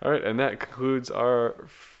 All right, and that concludes our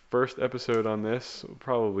first episode on this. We'll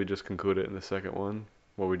probably just conclude it in the second one,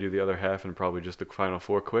 where we do the other half and probably just the Final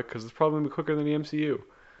Four quick, because it's probably going to be quicker than the MCU.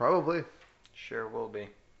 Probably. Sure will be.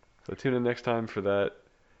 So tune in next time for that.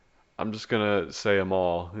 I'm just going to say them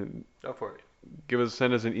all. Go for it.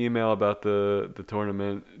 Send us an email about the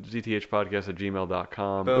tournament,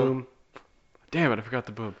 zthpodcast@gmail.com. Boom. Damn it, I forgot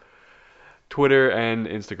the boom. Twitter and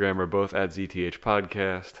Instagram are both at ZTH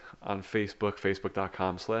Podcast. On Facebook,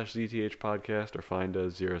 facebook.com/ZTH Podcast, or find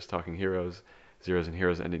us Zeros Talking Heroes, Zeros and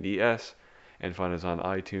Heroes and an ES, and find us on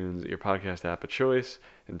iTunes, your podcast app of choice,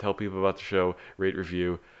 and tell people about the show, rate,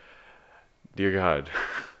 review. Dear God,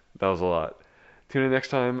 that was a lot. Tune in next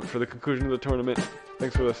time for the conclusion of the tournament.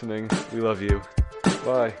 Thanks for listening. We love you.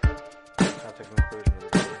 Bye. That's a conclusion.